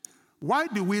 Why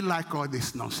do we like all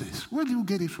this nonsense? Where do you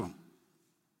get it from?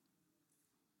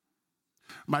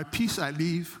 My peace I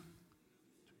leave.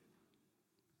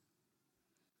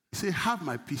 He said, have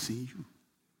my peace in you.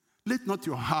 Let not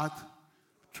your heart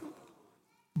trouble.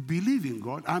 Believe in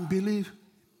God and believe.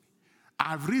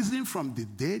 I've risen from the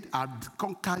dead. I've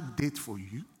conquered death for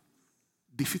you.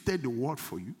 Defeated the world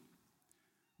for you.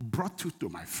 Brought you to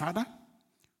my Father.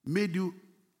 Made you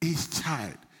his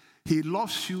child. He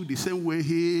loves you the same way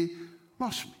he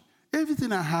loves me.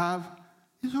 Everything I have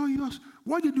is all yours.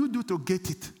 What did you do to get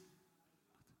it?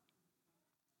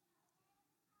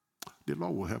 The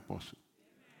Lord will help us.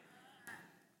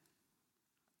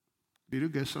 Did you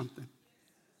get something?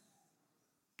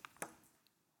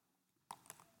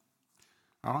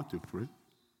 I want to pray.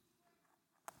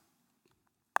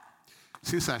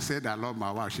 Since I said I love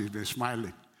my wife, she's been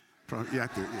smiling from ear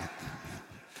to ear.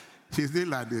 She's doing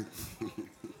like this.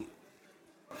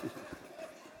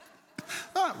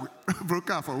 We broke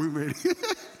out for women.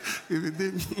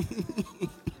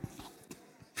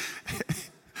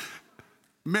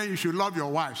 Men, you should love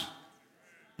your wives.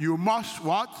 You must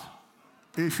what?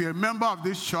 If you're a member of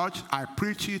this church, I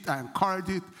preach it, I encourage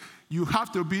it. You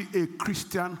have to be a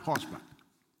Christian husband.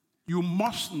 You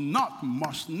must not,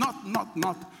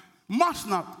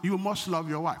 you must love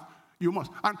your wife. You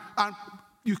must. And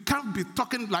you can't be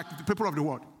talking like the people of the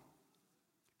world.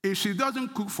 If she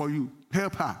doesn't cook for you,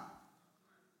 help her.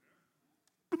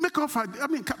 Make up for,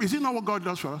 is it not what God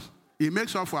does for us? He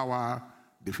makes up for our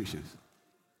deficiencies.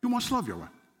 You must love your wife.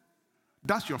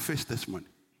 That's your first testimony.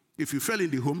 If you fail in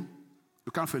the home,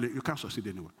 you can't succeed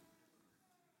anywhere.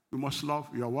 You must love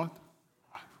your what?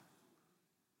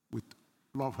 Wife.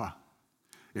 Love her.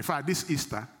 In fact, this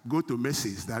Easter, go to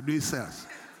Macy's. They are doing sales.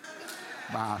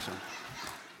 Buy her something.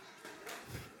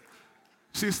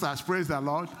 Sisters, praise the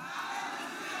Lord.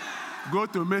 Go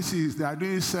to Macy's. They are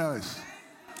doing sales.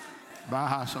 Buy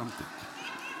her something.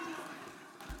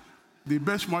 The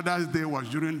best Mother's Day was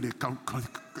during the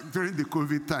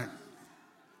COVID time.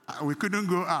 We couldn't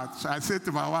go out. So I said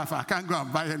to my wife, I can't go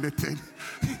and buy anything.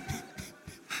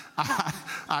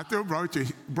 I told Bro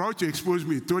to expose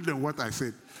me. He told them what I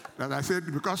said. That I said,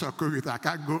 because of COVID, I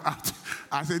can't go out.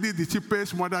 I said, this is the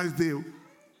cheapest Mother's Day.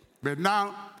 But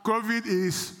now, COVID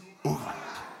is over.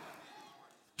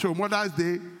 So Mother's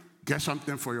Day, get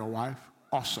something for your wife.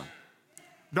 Awesome.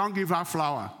 Don't give her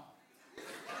flour.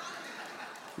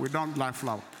 We don't like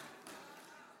flour.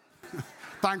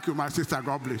 Thank you, my sister.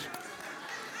 God bless you.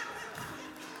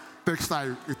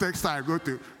 It takes time. Go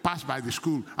to pass by the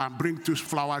school and bring 2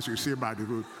 flowers you see by the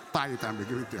road. Tie it and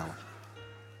give it to her.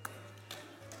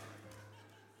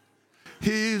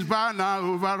 His banner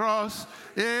over us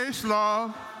is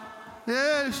love.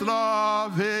 His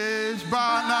love, his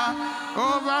banner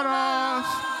over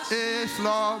us is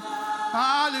love.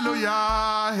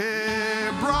 Hallelujah. He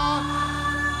brought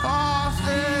us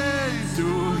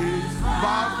into his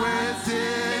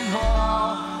banqueting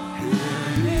hall.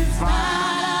 His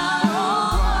banner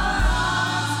over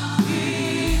us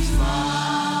is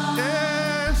love.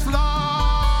 His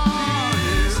love,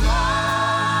 his love.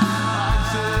 I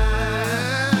say,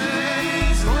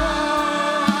 his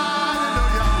love.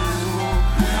 Hallelujah.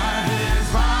 His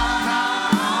banner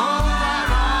over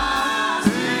us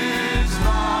is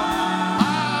love.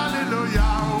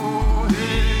 Hallelujah.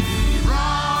 He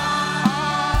brought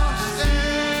us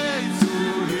into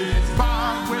his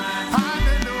banquet.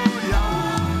 Hallelujah.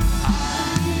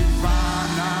 His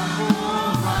banner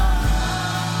over.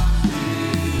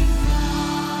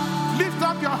 Lift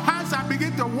up your hands and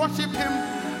begin to worship him.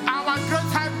 Our great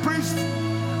high priest,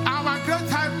 our great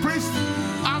high priest,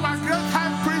 our great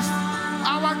high priest,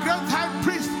 our great high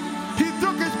priest. He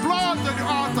took his blood to the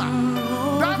altar.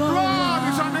 That blood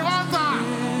is on the altar,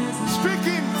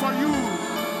 speaking for you,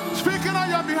 speaking on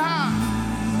your behalf.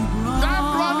 That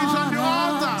blood is on the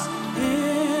altar.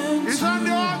 It's on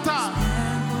the altar.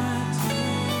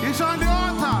 It's on the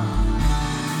altar.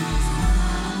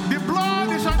 The blood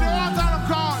is on the altar of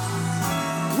God,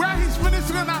 where he's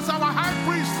ministering as our high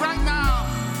priest right now.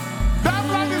 That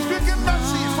blood is speaking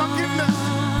mercy, forgiveness.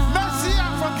 Mercy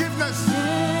and forgiveness.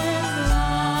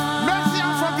 Mercy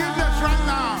and forgiveness right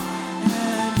now.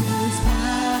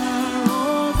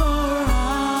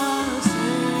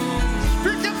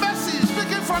 Speaking mercy,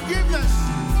 speaking forgiveness.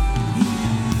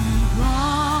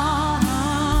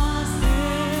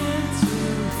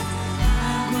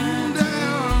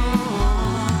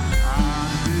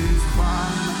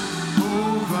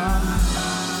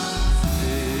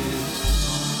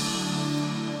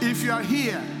 If you are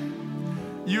here,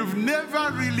 you've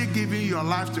never really given your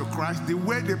life to Christ the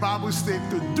way the Bible said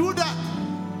to do that.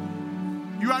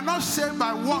 You are not saved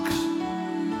by works.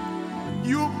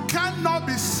 You cannot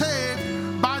be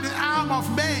saved by the arm of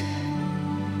man.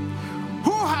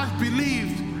 Who has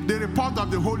believed the report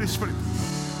of the Holy Spirit,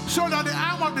 so that the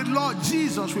arm of the Lord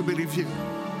Jesus will be revealed?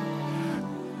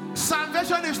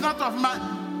 Salvation is not of man.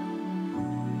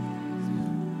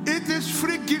 It is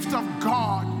free gift of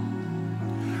God,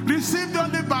 received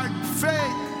only by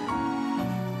faith.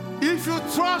 If you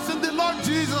trust in the Lord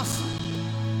Jesus,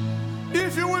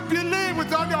 if you will believe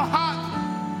with all your heart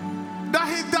that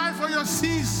he died for your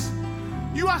sins,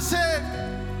 you are saved.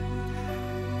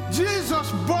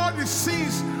 Jesus bore the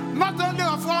sins, not only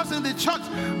of us in the church,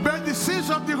 but the sins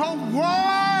of the whole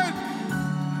world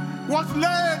was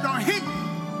laid on him.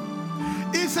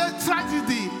 It's a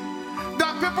tragedy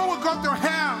that people will go to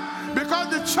hell because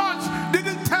the church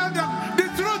didn't tell them the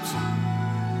truth,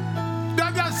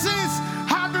 that their sins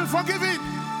have been forgiven,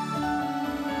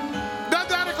 that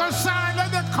they are reconciled.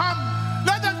 Let them come.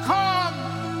 Let them come.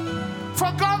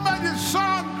 For God made his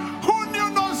Son, who knew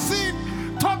no sin,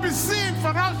 to be sin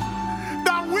for us,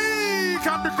 that we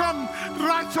can become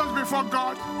righteous before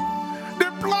God.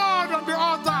 The blood on the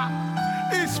altar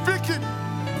is speaking.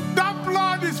 That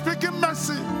blood is speaking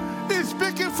mercy. It's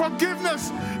speaking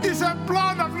forgiveness. It's a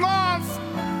blood of love.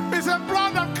 It's a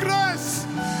blood of grace.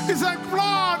 It's a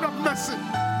blood of mercy.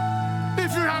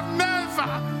 If you have never,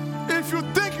 if you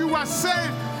think you are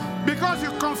saved because you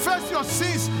confess your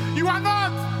sins, you are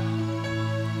not.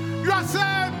 You are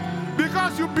saved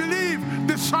because you believe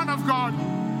the Son of God.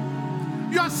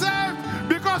 You are saved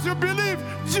because you believe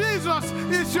Jesus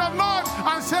is your Lord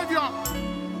and Savior.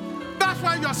 That's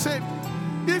why you are saved.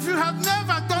 If you have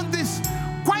never done this,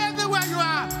 quietly where you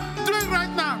are doing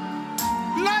right now,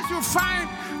 lest you find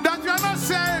that you are not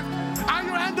saved and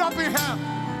you end up in hell.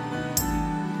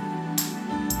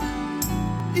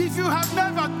 If you have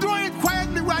never, do it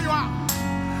quietly where you are.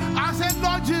 I say,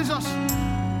 Lord Jesus,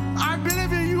 I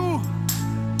believe in you.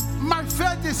 My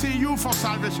faith is in you for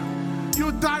salvation.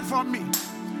 You died for me.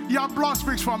 Your blood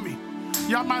speaks for me.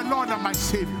 You are my Lord and my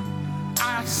Savior.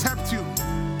 I accept you.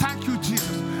 Thank you,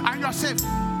 Jesus. And you are saved.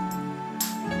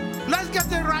 Let's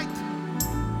get it right.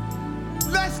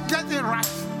 Let's get it right.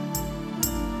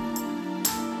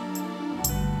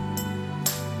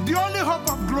 The only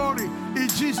hope of glory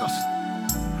is Jesus.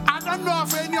 I don't know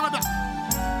of any other.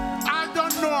 I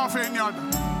don't know of any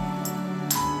other.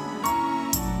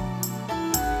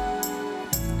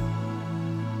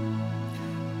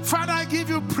 Father, I give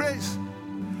you praise.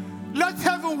 Let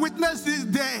heaven witness this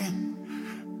day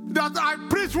that I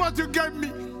preach what you gave me.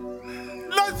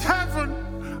 Let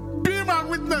heaven be my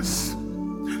witness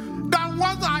that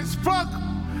what I spoke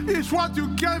is what you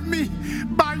gave me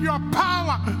by your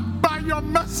power, by your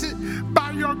mercy,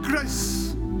 by your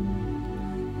grace.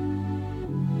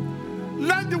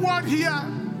 Let the world hear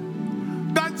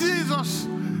that Jesus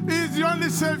is the only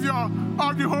Savior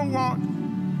of the whole world.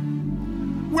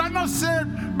 We are not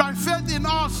saved by faith in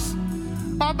us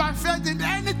or by faith in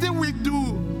anything we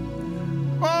do.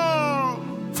 Oh,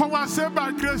 for we are saved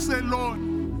by grace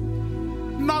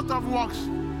alone, not of works.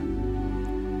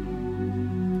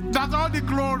 That all the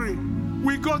glory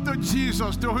we go to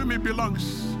Jesus, to whom it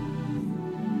belongs.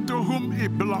 To whom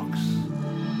it belongs.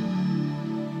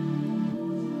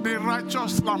 The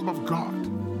righteous Lamb of God,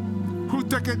 who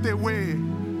taketh away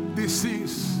the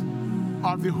sins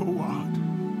of the whole world.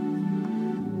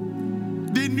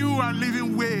 The new and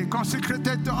living way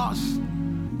consecrated to us,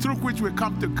 through which we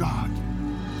come to God.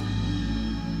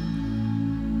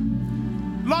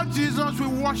 Lord Jesus, we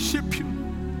worship you.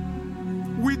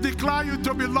 We declare you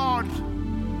to be Lord,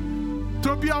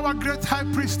 to be our great high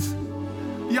priest.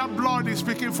 Your blood is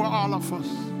speaking for all of us.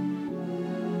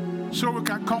 So we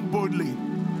can come boldly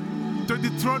to the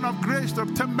throne of grace to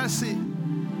obtain mercy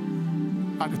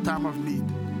at the time of need.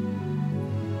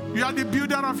 You are the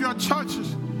builder of your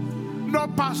churches. No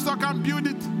pastor can build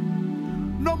it.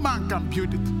 No man can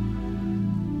build it.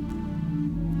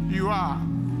 You are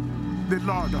the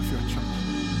Lord of your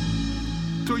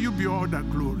church. To you be all the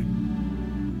glory.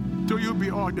 To you be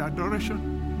all the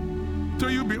adoration. To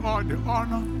you be all the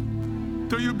honor.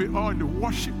 To you be all the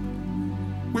worship.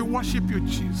 We worship you,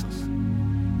 Jesus.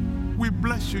 We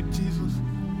bless you, Jesus.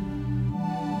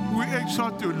 We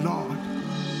exalt you, Lord.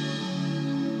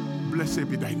 Blessed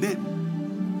be thy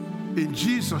name. In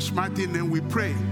Jesus' mighty name we pray.